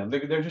teaching them?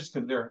 They're just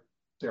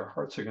their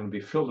hearts are going to be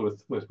filled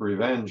with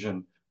revenge,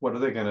 and what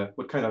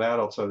kind of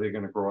adults are they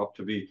going to grow up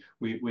to be?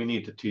 We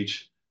need to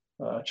teach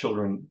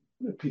children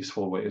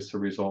peaceful ways to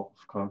resolve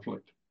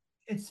conflict.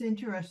 It's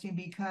interesting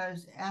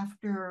because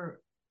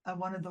after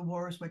one of the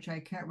wars, which I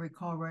can't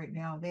recall right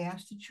now, they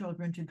asked the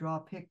children to draw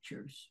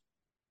pictures.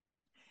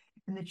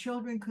 And the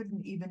children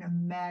couldn't even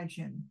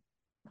imagine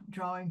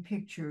drawing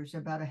pictures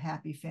about a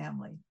happy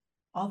family.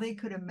 All they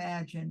could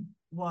imagine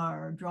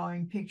were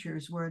drawing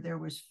pictures where there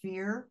was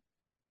fear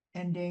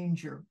and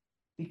danger,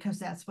 because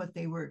that's what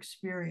they were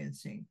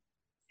experiencing.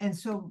 And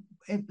so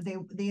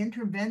the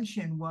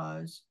intervention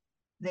was,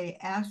 they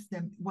asked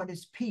them, what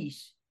is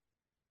peace?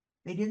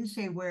 They didn't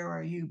say, where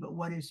are you, but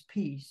what is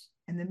peace?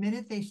 And the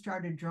minute they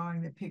started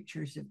drawing the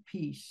pictures of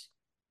peace,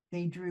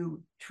 they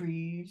drew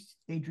trees,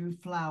 they drew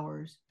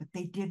flowers, but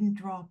they didn't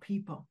draw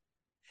people.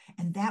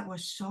 And that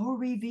was so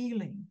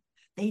revealing.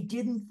 They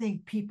didn't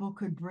think people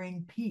could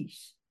bring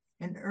peace.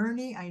 And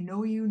Ernie, I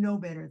know you know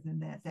better than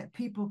that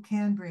people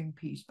can bring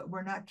peace, but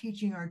we're not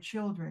teaching our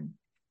children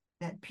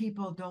that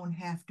people don't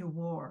have to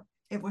war.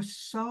 It was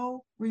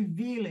so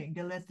revealing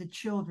to let the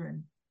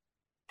children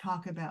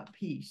talk about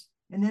peace.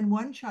 And then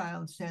one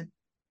child said,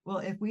 well,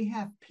 if we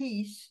have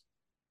peace,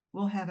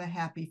 we'll have a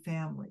happy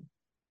family.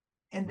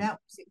 And that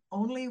was the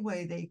only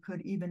way they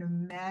could even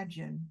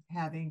imagine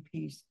having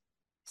peace.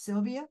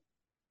 Sylvia?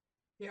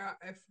 Yeah,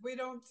 if we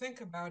don't think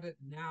about it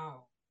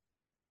now,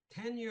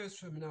 10 years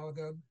from now,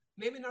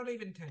 maybe not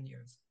even 10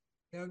 years,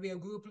 there'll be a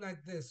group like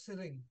this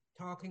sitting,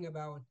 talking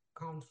about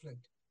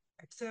conflict,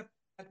 except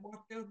that what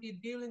they'll be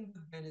dealing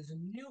with then is a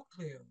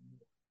nuclear war.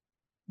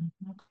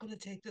 Mm-hmm. It's going to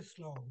take this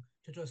long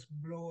to just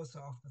blow us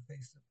off the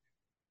face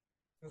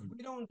of it. If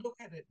we don't look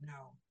at it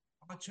now,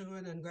 our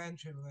children and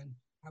grandchildren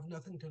have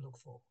nothing to look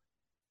for.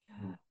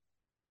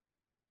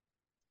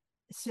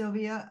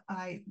 Sylvia,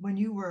 when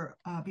you were,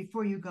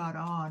 before you got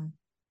on,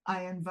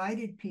 I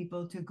invited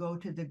people to go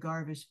to the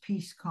Garvis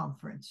Peace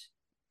Conference.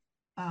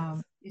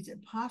 Yes. Is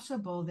it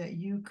possible that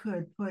you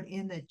could put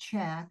in the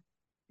chat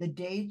the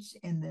dates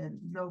and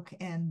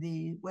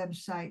the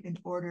website in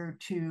order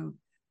to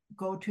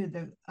go to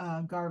the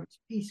Garvis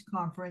Peace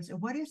Conference?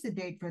 And what is the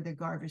date for the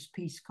Garvis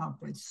Peace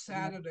Conference? It's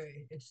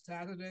Saturday. It's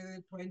Saturday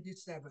the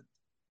 27th.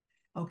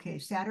 Okay,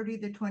 Saturday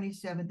the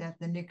 27th at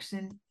the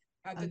Nixon.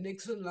 At the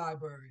Nixon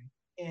Library.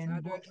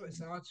 And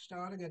it's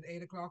starting at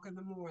 8 o'clock in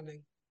the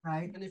morning.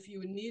 Right. And if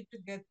you need to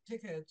get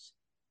tickets,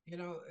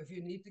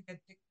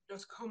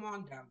 just come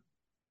on down.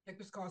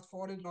 Tickets cost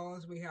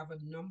 $40. We have a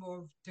number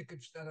of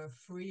tickets that are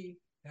free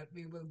that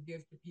we will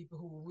give to people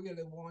who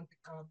really want to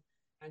come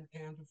and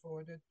can't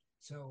afford it.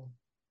 So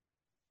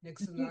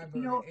Nixon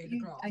Library,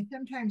 8 o'clock.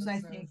 Sometimes I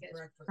think, as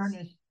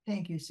Ernest,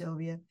 thank you,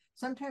 Sylvia.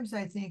 Sometimes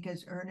I think,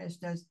 as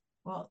Ernest does,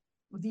 well,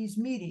 these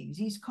meetings,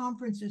 these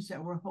conferences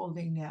that we're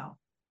holding now,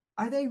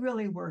 are they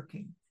really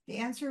working? The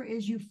answer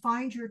is you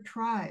find your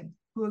tribe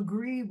who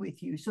agree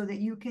with you so that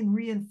you can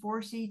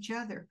reinforce each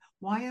other.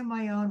 Why am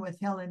I on with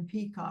Helen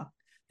Peacock,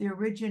 the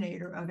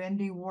originator of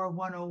Ending War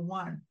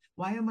 101?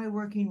 Why am I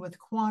working with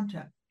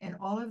Quanta and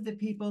all of the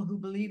people who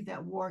believe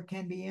that war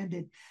can be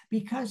ended?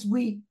 Because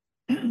we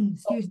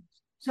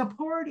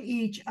support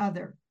each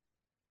other.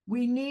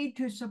 We need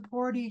to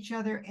support each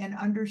other and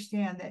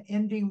understand that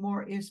ending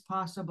war is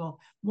possible.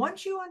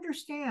 Once you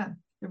understand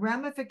the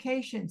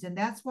ramifications. And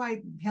that's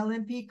why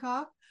Helen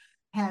Peacock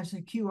has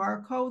a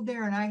QR code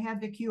there, and I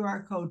have the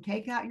QR code.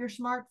 Take out your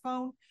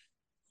smartphone,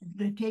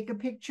 take a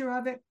picture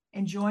of it,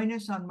 and join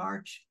us on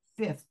March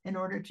 5th in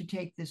order to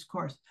take this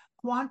course.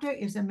 Quanta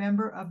is a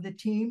member of the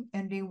team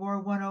Ending War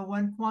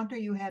 101. Quanta,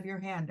 you have your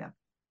hand up.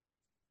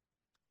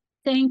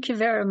 Thank you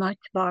very much,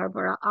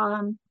 Barbara.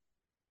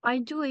 I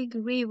do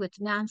agree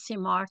with Nancy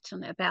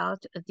Martin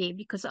about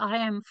because I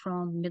am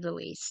from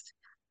Middle East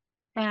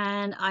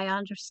and I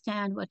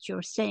understand what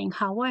you're saying.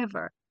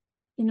 However,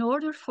 in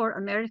order for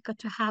America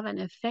to have an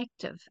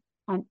effective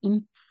and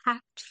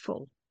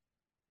impactful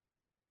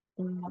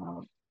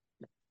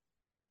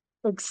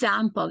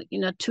example,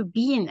 to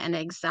be an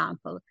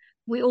example,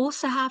 we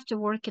also have to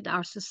work in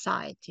our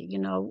society.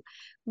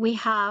 We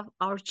have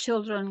our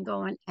children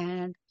going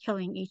and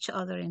killing each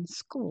other in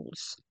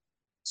schools.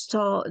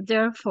 So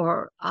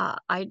therefore,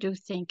 I do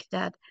think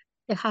that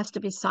it has to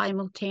be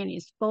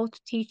simultaneous, both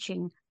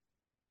teaching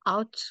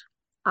out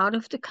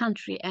of the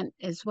country and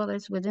as well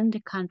as within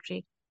the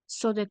country,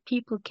 so that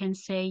people can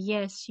say,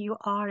 yes, you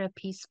are a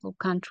peaceful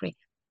country.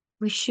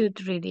 We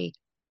should really,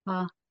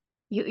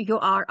 you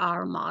are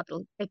our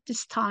model. At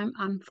this time,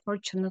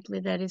 unfortunately,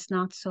 that is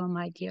not so,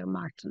 my dear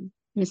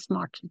Miss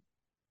Martin.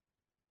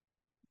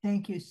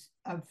 Thank you,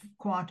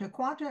 Quanta.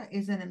 Quanta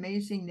is an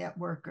amazing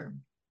networker.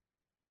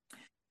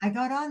 I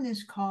got on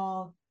this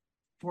call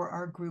for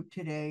our group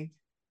today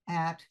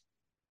at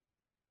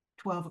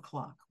 12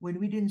 o'clock when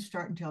we didn't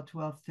start until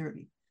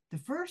 12:30. The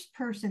first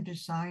person to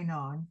sign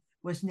on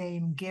was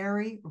named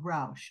Gary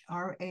Rausch,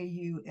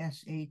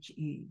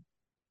 Raushe,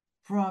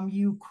 from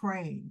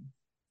Ukraine.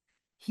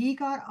 He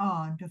got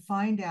on to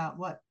find out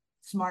what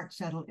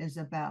Smartsettle is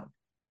about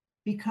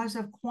because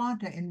of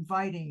Quanta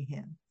inviting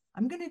him.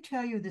 I'm going to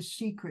tell you the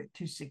secret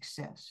to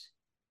success.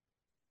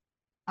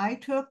 I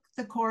took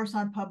the course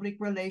on public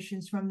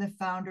relations from the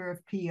founder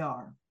of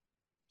PR.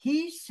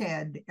 He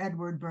said,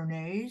 Edward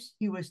Bernays,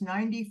 he was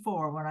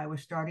 94 when I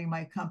was starting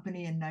my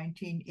company in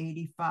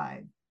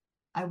 1985.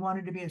 I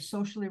wanted to be a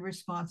socially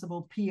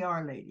responsible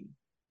PR lady.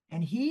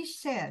 And he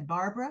said,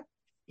 Barbara,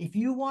 if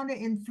you want to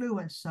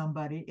influence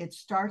somebody, it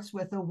starts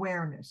with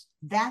awareness.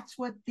 That's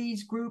what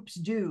these groups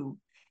do,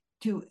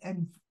 to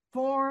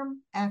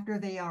inform after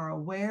they are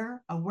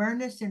aware,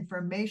 awareness,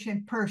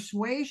 information,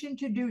 persuasion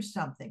to do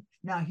something.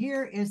 Now,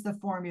 here is the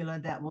formula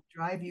that will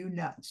drive you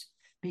nuts,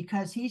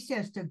 because he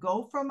says to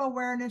go from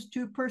awareness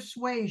to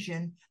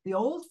persuasion, the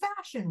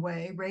old-fashioned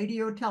way,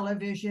 radio,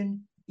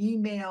 television,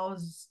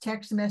 emails,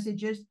 text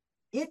messages,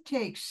 it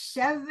takes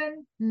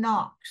 7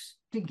 knocks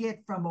to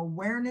get from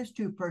awareness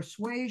to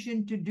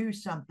persuasion to do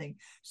something.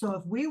 So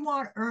if we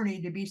want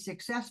Ernie to be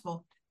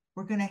successful,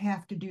 we're going to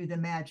have to do the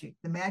magic.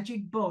 The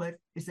magic bullet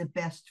is the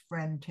best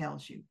friend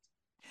tells you.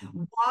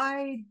 Mm-hmm.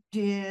 Why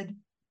did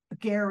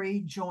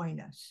Gary join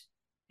us?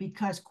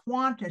 Because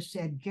Quanta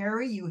said,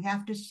 Gary, you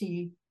have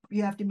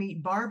to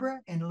meet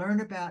Barbara and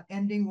learn about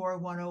Ending War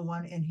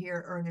 101 and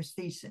hear Ernest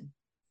Thiessen.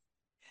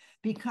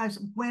 Because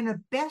when a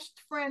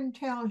best friend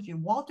tells you,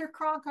 Walter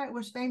Cronkite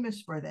was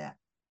famous for that.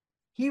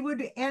 He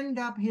would end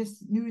up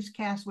his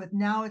newscast with,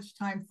 now it's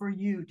time for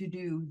you to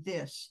do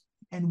this,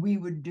 and we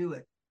would do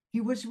it.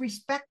 He was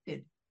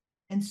respected.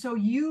 And so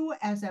you,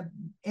 as an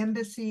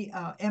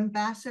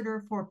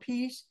ambassador for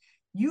peace,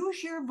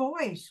 use your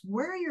voice,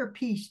 wear your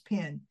peace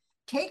pin,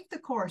 take the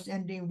course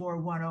Ending War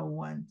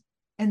 101.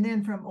 And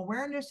then from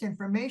awareness,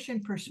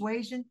 information,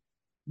 persuasion,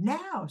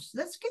 now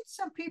let's get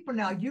some people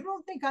now. You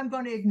don't think I'm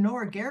going to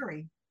ignore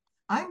Gary.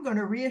 I'm going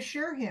to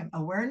reassure him.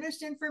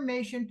 Awareness,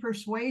 information,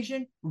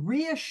 persuasion,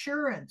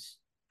 reassurance.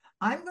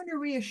 I'm going to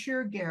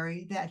reassure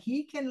Gary that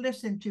he can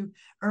listen to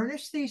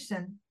Ernest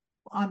Thiessen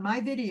on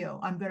my video.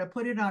 I'm going to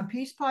put it on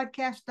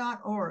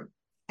peacepodcast.org.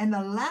 And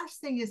the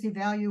last thing is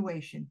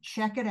evaluation.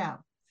 Check it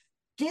out.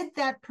 Did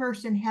that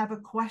person have a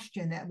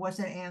question that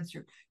wasn't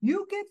answered?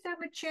 You give them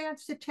a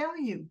chance to tell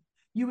you.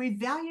 You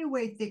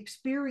evaluate the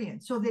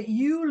experience so that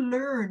you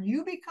learn.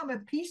 You become a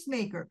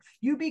peacemaker.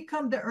 You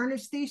become the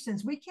Ernest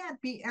Thiessens. We can't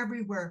be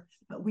everywhere,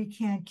 but we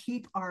can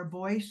keep our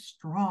voice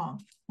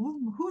strong.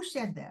 Who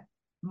said that?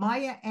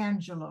 Maya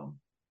Angelou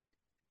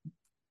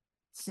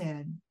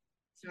said,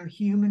 it's our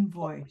human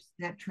voice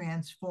that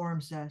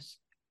transforms us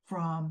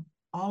from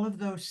all of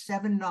those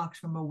 7 knocks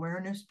from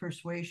awareness,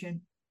 persuasion,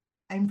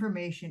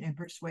 information, and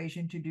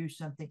persuasion to do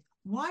something.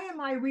 Why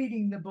am I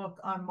reading the book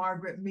on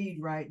Margaret Mead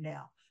right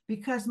now?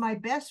 Because my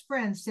best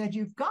friend said,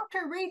 you've got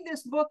to read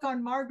this book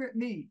on Margaret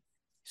Mead.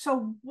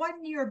 So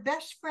when your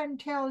best friend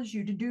tells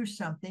you to do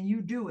something,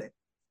 you do it.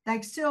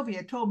 Like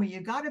Sylvia told me,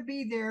 you got to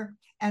be there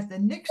at the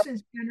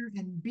Nixon Center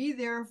and be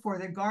there for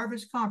the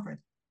Garvis conference.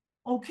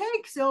 Okay,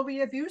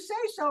 Sylvia, if you say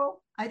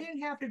so. I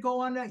didn't have to go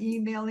on an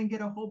email and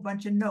get a whole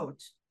bunch of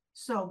notes.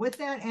 So with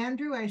that,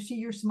 Andrew, I see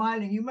you're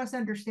smiling. You must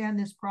understand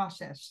this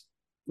process.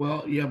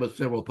 Well, yeah, but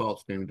several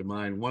thoughts came to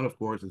mind. One, of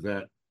course, is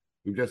that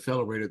we've just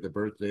celebrated the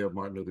birthday of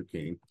Martin Luther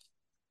King.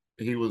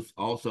 He was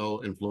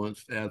also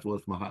influenced, as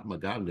was Mahatma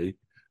Gandhi,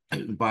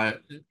 by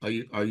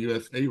a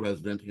USA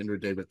resident, Henry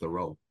David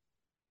Thoreau.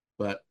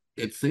 But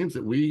it seems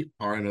that we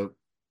are in a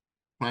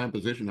prime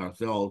position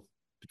ourselves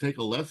to take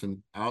a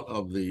lesson out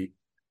of the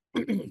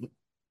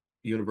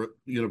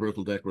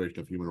Universal Declaration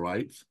of Human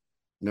Rights,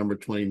 number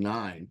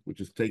 29,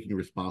 which is taking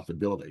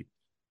responsibility.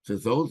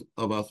 Since those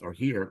of us are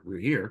here, we're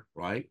here,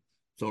 right?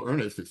 So,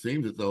 Ernest, it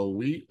seems as though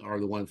we are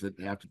the ones that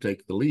have to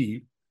take the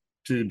lead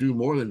to do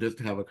more than just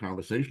to have a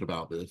conversation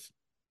about this.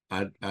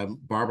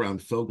 Barbara, I'm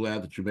so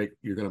glad that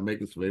you're going to make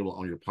this available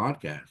on your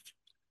podcast.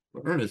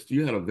 But Ernest,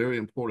 you had a very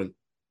important,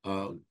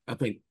 I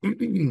think,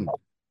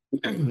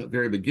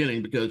 very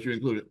beginning, because you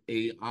included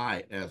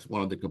AI as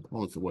one of the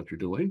components of what you're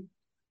doing.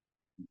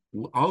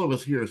 All of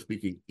us here are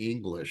speaking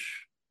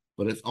English,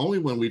 but it's only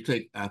when we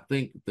take, I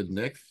think, the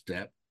next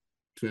step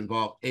to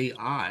involve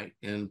AI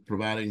in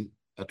providing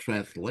a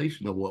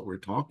translation of what we're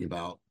talking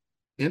about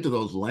into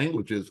those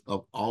languages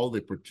of all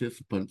the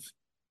participants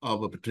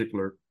of a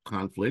particular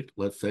conflict,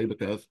 let's say,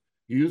 because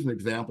you use an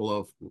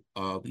example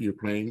of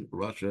Ukraine,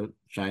 Russia,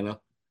 China.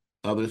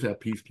 Others have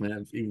peace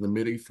plans. Even the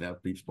Mideast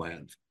have peace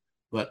plans.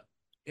 But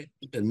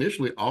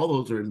initially, all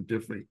those are in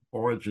different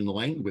origin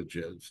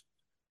languages.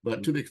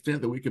 But to the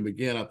extent that we can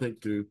begin, I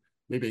think, to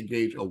maybe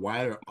engage a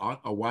wider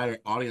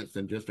audience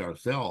than just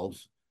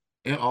ourselves,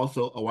 and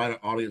also a wider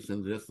audience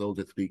than just those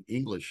that speak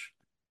English,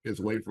 is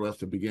a way for us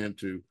to begin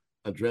to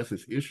address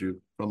this issue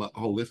from a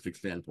holistic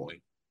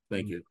standpoint.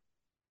 Thank you.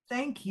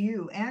 Thank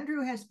you.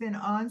 Andrew has been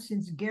on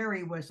since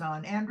Gary was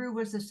on. Andrew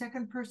was the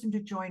second person to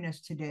join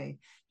us today.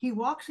 He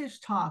walks his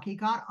talk. He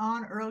got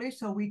on early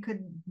so we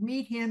could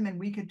meet him and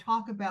we could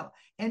talk about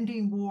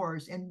ending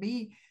wars and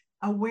be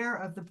aware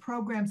of the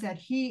programs that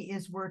he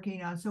is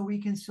working on so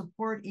we can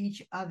support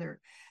each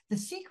other. The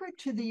secret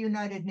to the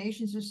United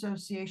Nations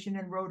Association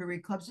and Rotary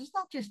Clubs is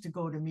not just to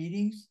go to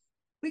meetings.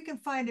 We can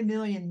find a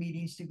million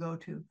meetings to go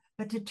to,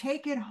 but to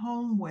take it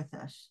home with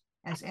us.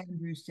 As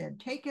Andrew said,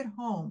 take it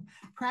home.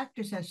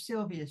 Practice, as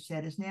Sylvia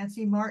said, as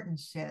Nancy Martin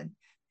said,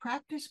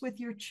 practice with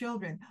your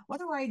children. What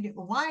do I do?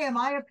 Why am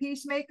I a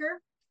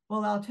peacemaker?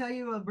 Well, I'll tell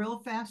you a real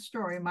fast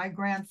story. My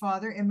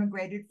grandfather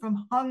immigrated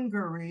from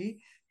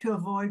Hungary to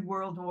avoid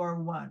World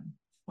War I.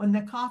 When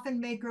the coffin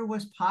maker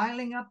was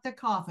piling up the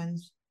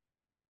coffins,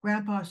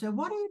 Grandpa said,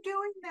 "What are you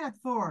doing that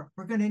for?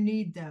 We're going to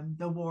need them.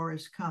 The war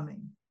is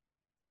coming."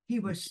 He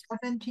was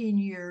 17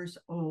 years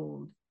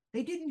old.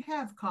 They didn't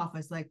have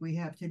coffins like we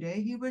have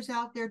today. He was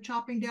out there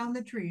chopping down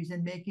the trees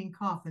and making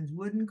coffins,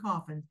 wooden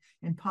coffins,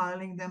 and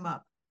piling them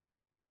up.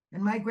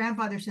 And my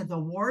grandfather said, "The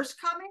war's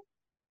coming?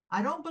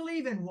 I don't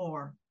believe in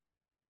war."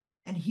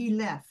 And he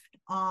left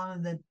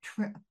on the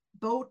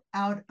boat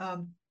out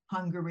of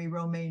Hungary,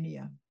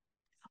 Romania.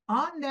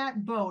 On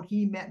that boat,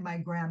 he met my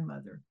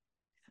grandmother.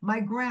 My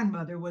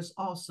grandmother was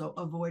also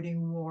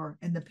avoiding war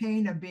and the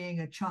pain of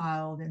being a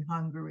child in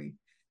Hungary.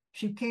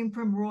 She came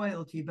from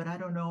royalty, but I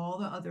don't know all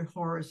the other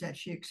horrors that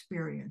she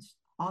experienced.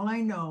 All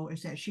I know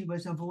is that she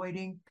was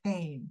avoiding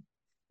pain.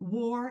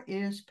 War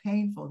is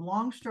painful.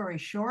 Long story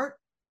short,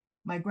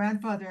 my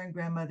grandfather and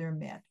grandmother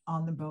met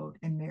on the boat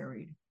and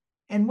married.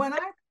 And when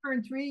I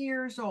turned 3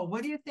 years old,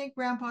 what do you think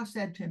Grandpa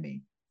said to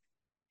me?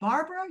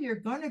 "Barbara, you're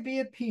going to be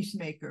a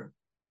peacemaker."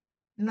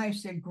 And I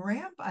said,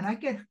 "Grandpa," and I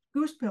get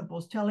goose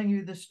pimples telling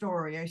you the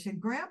story. I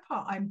said,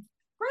 Grandpa,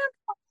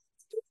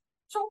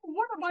 so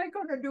what am I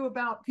going to do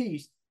about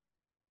peace?"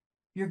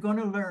 "You're going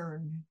to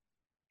learn."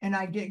 And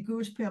I get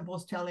goose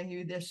pimples telling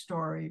you this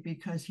story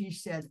because he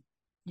said,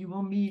 "You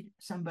will meet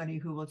somebody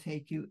who will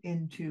take you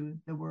into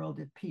the world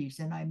of peace."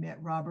 And I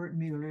met Robert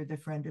Muller, the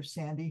friend of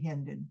Sandy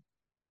Hinden.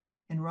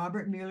 And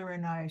Robert Muller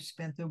and I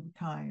spent the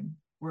time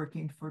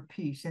working for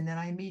peace. And then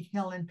I meet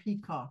Helen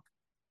Peacock,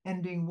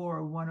 Ending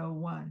War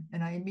 101.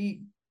 And I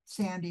meet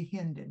Sandy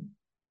Hinden.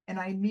 And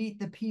I meet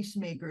the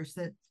peacemakers,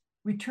 that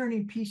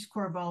returning Peace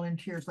Corps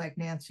volunteers like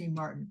Nancy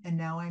Martin. And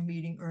now I'm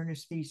meeting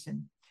Ernest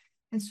Thiessen.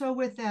 And so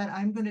with that,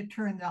 I'm going to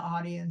turn the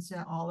audience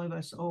and all of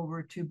us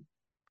over to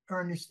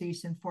Ernest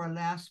Thiessen for a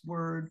last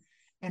word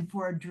and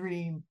for a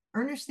dream.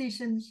 Ernest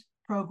Thiessen's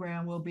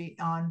program will be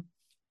on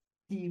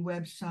the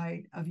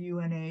website of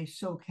UNA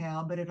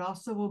SoCal, but it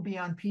also will be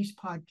on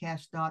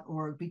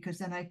peacepodcast.org, because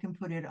then I can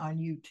put it on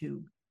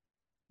YouTube.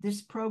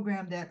 This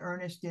program that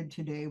Ernest did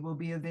today will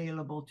be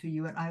available to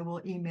you, and I will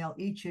email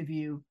each of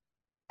you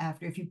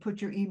after. If you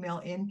put your email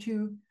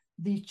into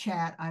the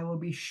chat, I will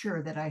be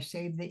sure that I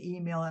save the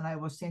email and I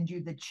will send you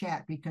the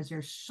chat, because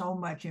there's so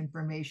much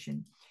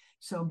information.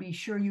 So be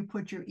sure you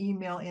put your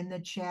email in the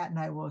chat, and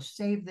I will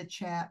save the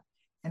chat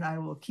and I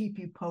will keep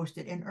you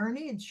posted. And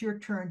Ernie, it's your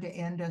turn to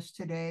end us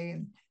today,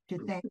 and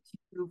to thank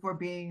you for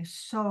being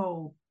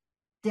so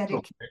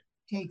dedicated.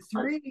 Okay. Take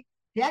 3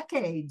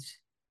 decades.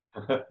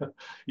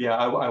 Yeah,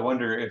 I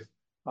wonder if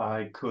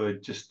I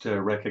could just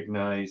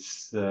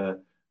recognize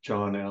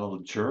John L.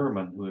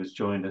 German, who has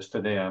joined us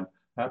today. I'm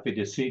happy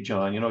to see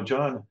John. You know,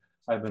 John,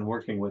 I've been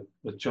working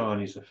with John.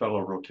 He's a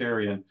fellow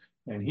Rotarian,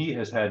 and he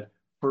has had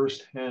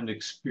firsthand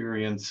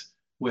experience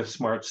with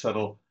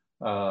Smartsettle,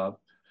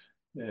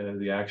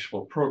 the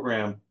actual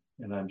program.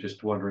 And I'm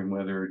just wondering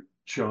whether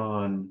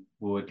John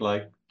would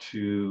like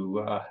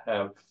to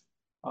have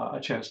a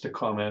chance to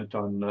comment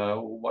on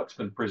what's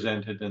been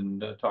presented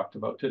and talked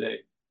about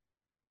today.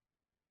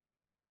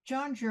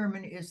 John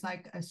German is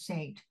like a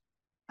saint.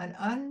 an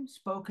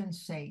unspoken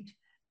saint.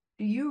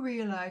 Do you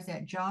realize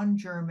that John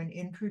German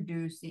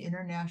introduced the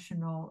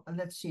international,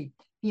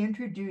 he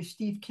introduced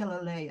Steve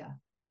Killalea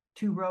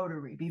to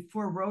Rotary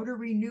before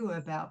Rotary knew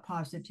about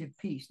positive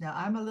peace. Now,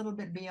 I'm a little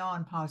bit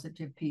beyond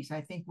positive peace.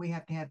 I think we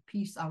have to have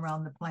peace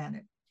around the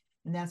planet.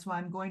 And that's why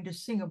I'm going to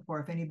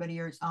Singapore. If anybody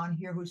is on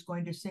here who's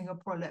going to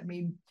Singapore, let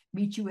me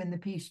meet you in the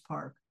Peace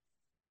Park.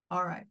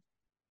 All right.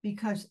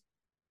 Because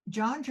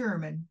John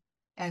German,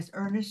 as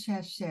Ernest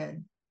has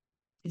said,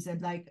 is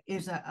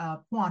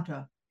a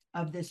quanta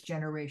of this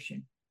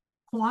generation.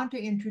 Quanta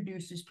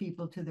introduces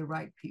people to the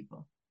right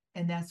people.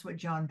 And that's what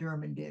John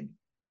German did.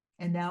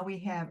 And now we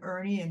have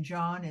Ernie and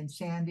John and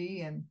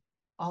Sandy and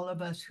all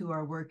of us who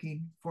are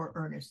working for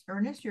Ernest.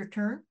 Ernest, your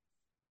turn.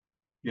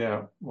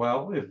 Yeah,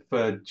 well, if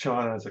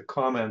John has a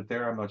comment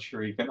there, I'm not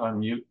sure you can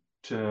unmute.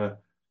 If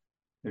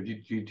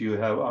do you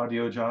have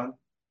audio, John?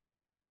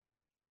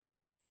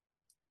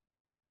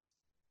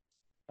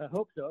 I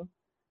hope so.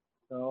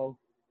 So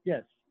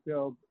yes,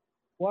 so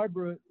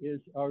Barbara is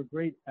our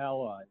great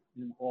ally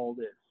in all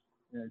this,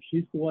 and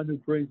she's the one who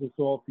brings us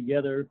all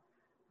together.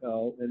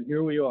 And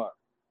here we are.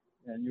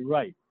 And you're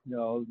right.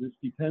 This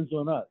depends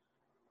on us.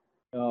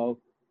 And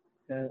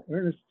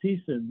Ernest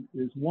Thiessen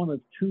is one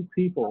of two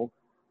people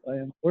I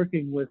am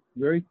working with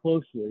very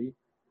closely,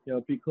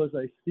 because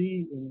I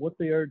see in what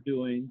they are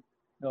doing,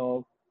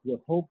 the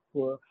hope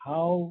for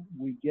how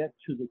we get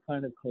to the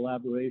kind of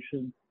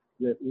collaboration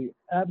that we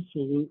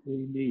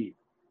absolutely need.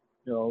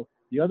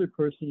 The other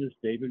person is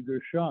David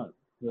Gershon,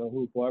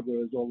 who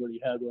Barbara has already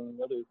had on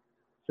another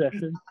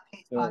session,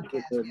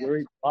 with a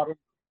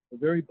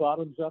very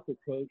bottoms-up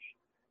approach.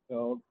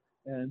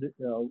 And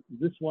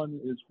this one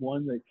is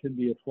one that can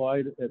be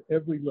applied at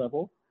every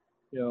level.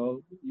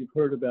 You've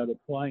heard about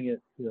applying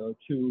it, to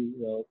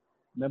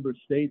member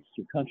states,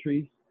 to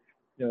countries,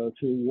 to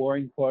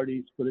warring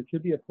parties, but it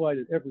can be applied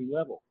at every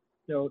level.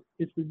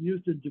 It's been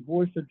used in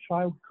divorce and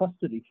child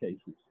custody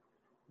cases.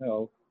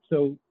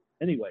 So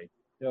anyway,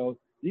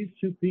 these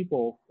two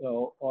people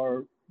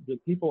are the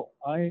people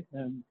I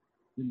am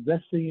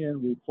investing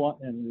in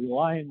and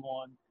relying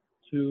on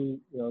to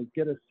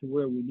get us to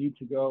where we need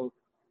to go.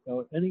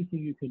 Anything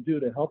you can do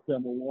to help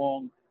them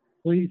along,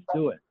 please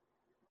do it.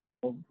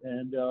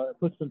 And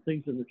put some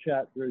things in the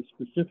chat very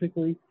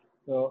specifically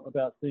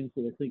about things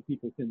that I think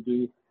people can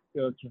do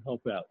to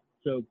help out.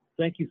 So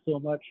thank you so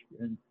much,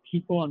 and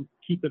keep on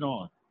keeping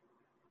on.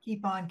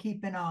 Keep on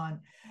keeping on.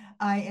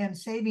 I am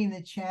saving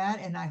the chat,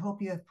 and I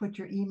hope you have put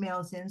your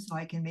emails in so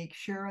I can make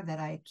sure that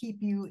I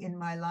keep you in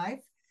my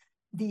life.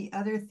 The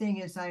other thing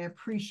is I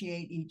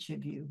appreciate each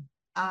of you.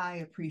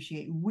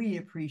 We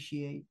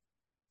appreciate.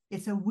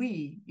 It's a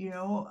we,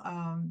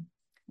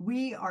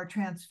 we are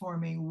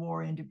transforming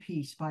war into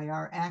peace by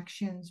our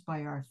actions,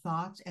 by our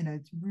thoughts, and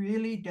it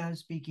really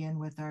does begin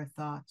with our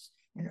thoughts.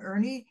 And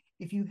Ernie,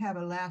 if you have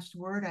a last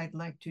word, I'd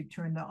like to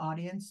turn the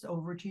audience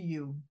over to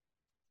you.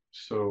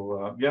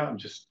 So yeah, I'm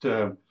just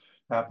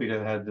happy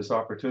to have this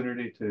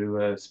opportunity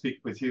to speak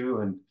with you.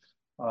 And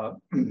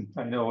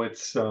I know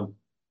it's a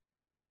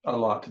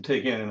lot to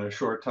take in a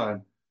short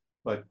time,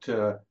 but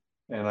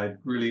and I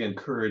really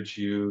encourage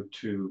you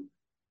to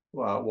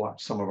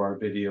watch some of our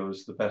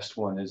videos. The best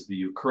one is the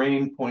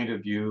Ukraine point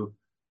of view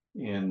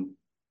in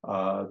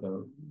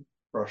the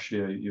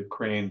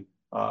Russia-Ukraine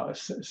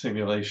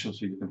simulation.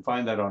 So you can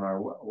find that on our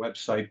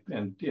website.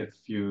 And if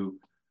you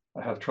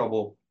have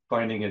trouble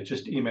finding it,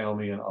 just email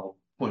me and I'll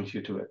point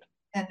you to it.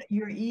 And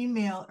your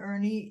email,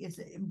 Ernie,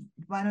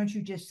 why don't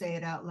you just say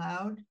it out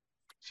loud?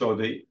 So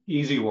the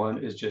easy one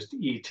is just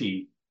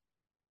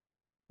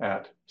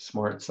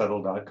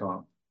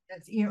et@smartsettle.com.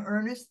 That's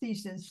Ernest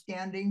Thiessen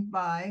standing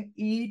by,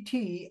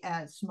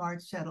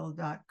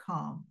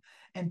 et@smartsettle.com.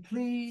 And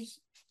please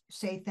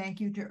say thank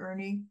you to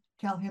Ernie.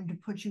 Tell him to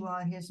put you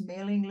on his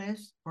mailing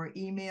list or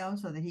email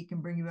so that he can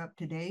bring you up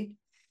to date.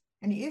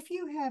 And if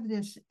you have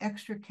this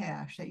extra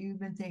cash that you've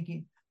been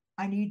thinking,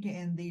 I need to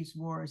end these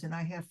wars, and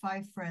I have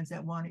 5 friends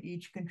that want to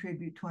each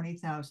contribute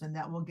 $20,000,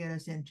 that will get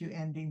us into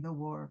ending the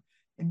war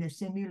in the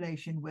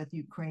simulation with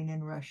Ukraine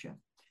and Russia.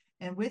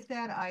 And with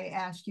that, I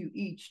ask you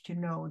each to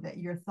know that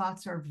your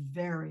thoughts are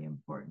very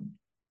important.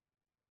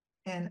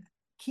 And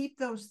keep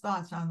those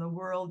thoughts on the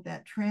world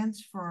that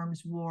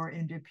transforms war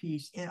into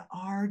peace in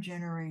our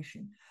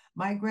generation.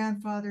 My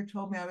grandfather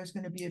told me I was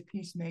going to be a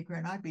peacemaker,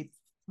 and I'd be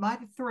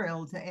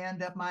thrilled to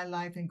end up my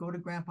life and go to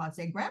Grandpa and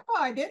say, Grandpa,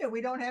 I did it.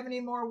 We don't have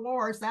any more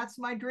wars. That's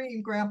my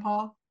dream,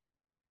 Grandpa.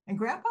 And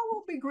Grandpa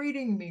will be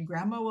greeting me.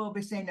 Grandma will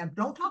be saying, now,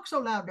 don't talk so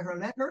loud to her.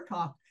 Let her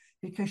talk,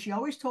 because she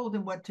always told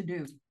him what to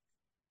do.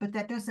 But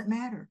that doesn't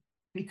matter,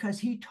 because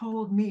he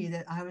told me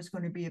that I was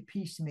going to be a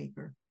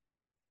peacemaker.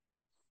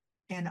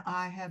 And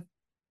I have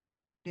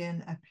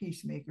been a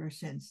peacemaker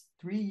since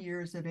 3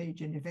 years of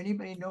age. And if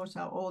anybody knows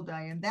how old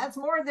I am, that's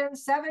more than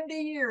 70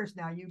 years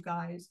now, you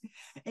guys.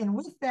 And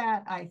with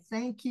that, I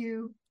thank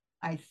you,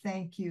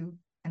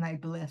 and I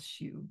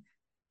bless you.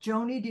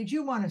 Joni, did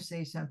you want to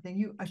say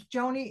something?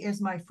 Joni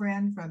is my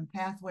friend from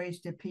Pathways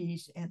to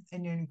Peace, and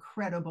an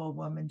incredible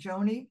woman.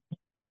 Joni?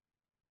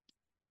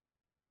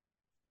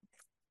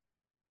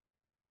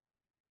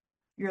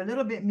 You're a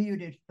little bit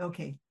muted.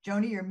 Okay,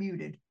 Joni, you're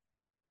muted.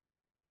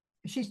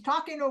 She's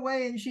talking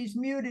away and she's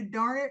muted,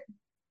 darn it.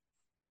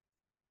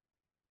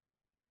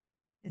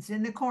 It's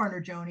in the corner,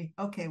 Joni.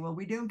 Okay, well,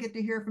 we don't get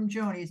to hear from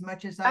Joni as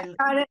much as I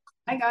got it.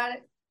 I got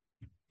it.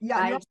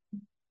 Yeah.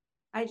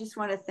 I just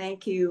want to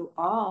thank you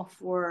all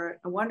for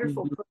a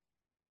wonderful program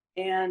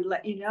and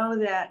let you know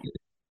that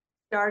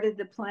started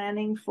the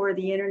planning for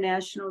the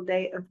International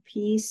Day of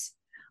Peace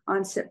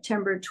on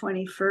September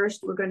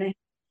 21st. We're going to have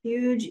a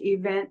huge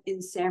event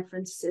in San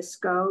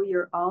Francisco.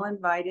 You're all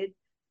invited.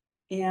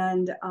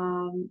 And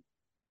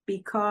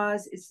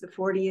because it's the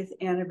 40th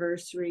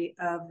anniversary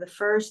of the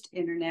first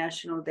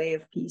International Day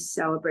of Peace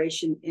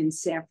celebration in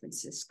San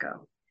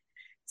Francisco.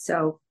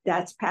 So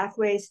that's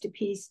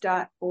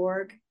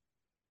pathwaystopeace.org.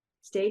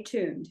 Stay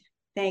tuned.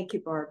 Thank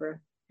you, Barbara.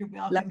 You're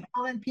welcome.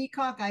 Helen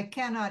Peacock, I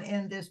cannot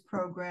end this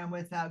program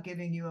without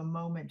giving you a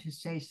moment to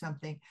say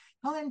something.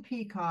 Helen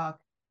Peacock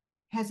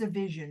has a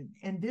vision,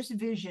 and this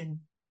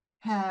vision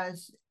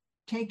has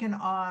taken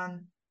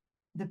on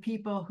the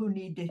people who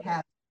need to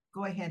have.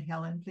 Go ahead,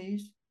 Helen,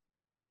 please.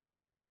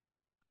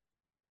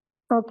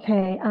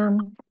 Okay.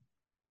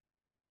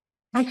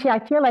 Actually,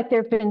 I feel like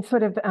there have been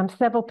sort of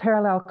several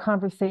parallel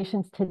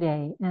conversations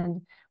today,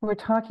 and we're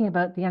talking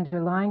about the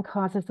underlying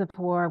causes of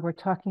war. We're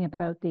talking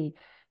about the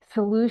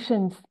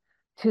solutions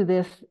to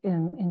this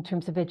in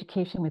terms of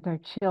education with our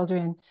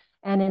children.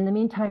 And in the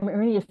meantime,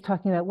 Ernie is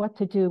talking about what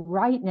to do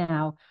right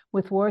now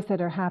with wars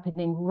that are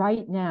happening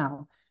right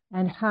now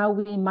and how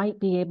we might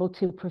be able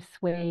to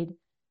persuade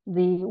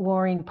the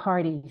warring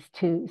parties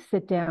to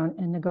sit down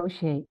and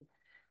negotiate.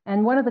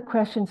 And one of the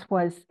questions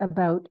was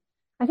about,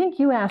 I think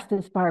you asked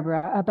this,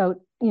 Barbara,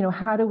 about,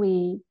 how do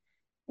we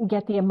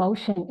get the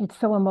emotion? It's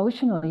so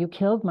emotional. You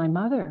killed my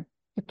mother.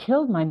 You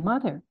killed my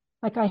mother.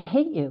 Like, I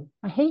hate you.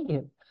 I hate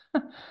you.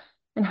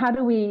 And how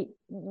do we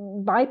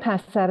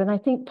bypass that? And I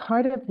think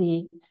part of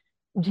the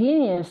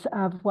genius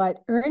of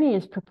what Ernie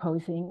is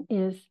proposing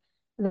is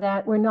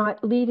that we're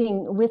not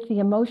leading with the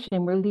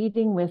emotion. We're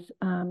leading with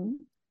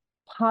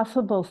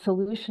possible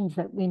solutions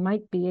that we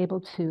might be able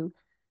to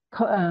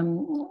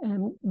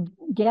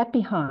get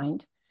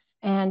behind.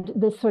 And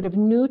this sort of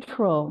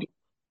neutral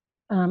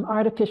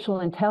artificial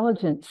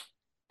intelligence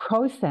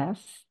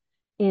process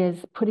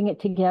is putting it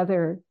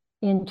together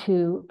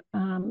into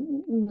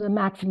the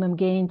maximum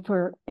gain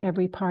for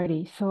every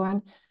party.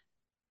 So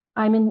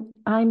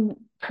I'm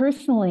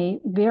personally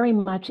very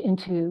much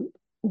into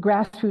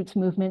grassroots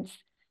movements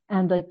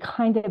and the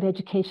kind of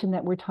education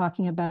that we're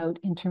talking about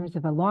in terms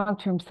of a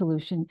long-term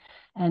solution,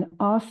 and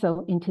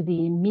also into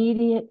the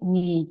immediate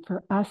need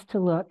for us to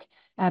look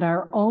at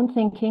our own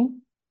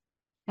thinking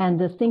and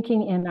the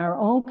thinking in our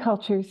own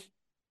cultures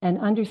and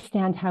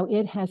understand how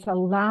it has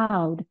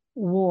allowed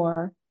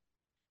war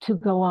to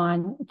go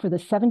on for the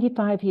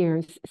 75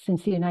 years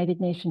since the United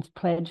Nations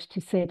pledged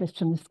to save us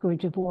from the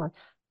scourge of war.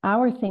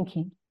 Our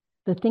thinking,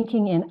 the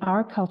thinking in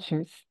our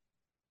cultures,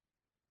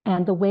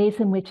 and the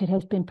ways in which it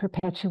has been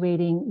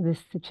perpetuating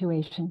this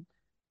situation.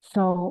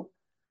 So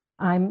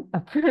I'm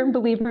a firm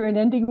believer in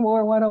ending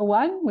war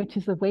 101, which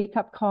is a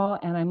wake-up call,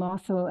 and I'm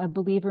also a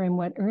believer in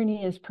what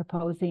Ernie is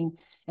proposing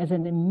as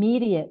an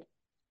immediate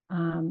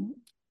plan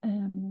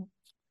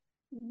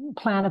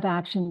of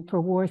action for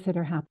wars that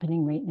are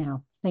happening right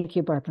now. Thank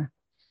you, Barbara.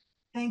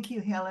 Thank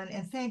you, Helen,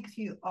 and thank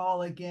you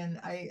all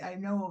again. I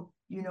know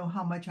you know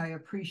how much I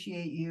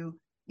appreciate you.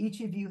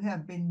 Each of you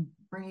have been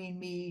bringing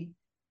me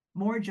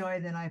more joy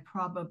than I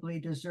probably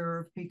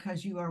deserve,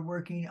 because you are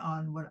working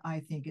on what I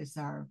think is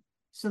our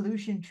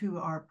solution to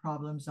our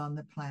problems on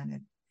the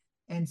planet.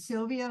 And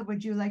Sylvia,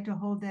 would you like to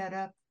hold that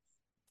up?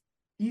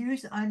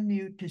 Use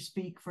unmute to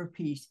speak for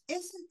peace.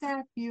 Isn't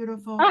that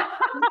beautiful?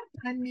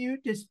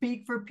 Unmute to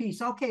speak for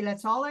peace. Okay,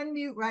 let's all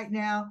unmute right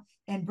now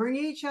and bring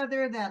each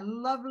other that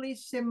lovely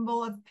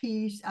symbol of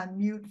peace.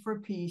 Unmute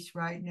for peace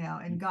right now.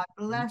 And God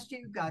bless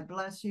you. God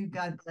bless you.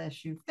 God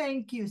bless you.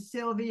 Thank you,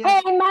 Sylvia.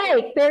 Hey,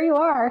 Mike, there you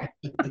are.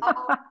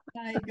 Oh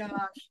my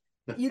gosh.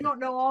 You don't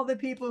know all the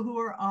people who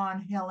are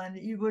on, Helen.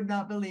 You would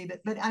not believe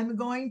it. But I'm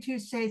going to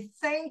say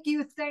thank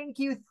you, thank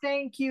you,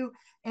 thank you.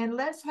 And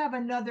let's have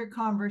another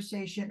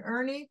conversation.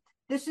 Ernie,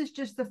 this is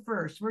just the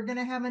first. We're going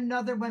to have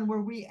another one where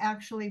we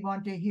actually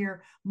want to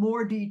hear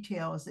more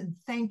details. And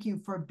thank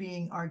you for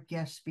being our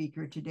guest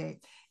speaker today.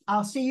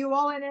 I'll see you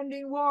all in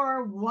Ending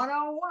War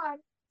 101.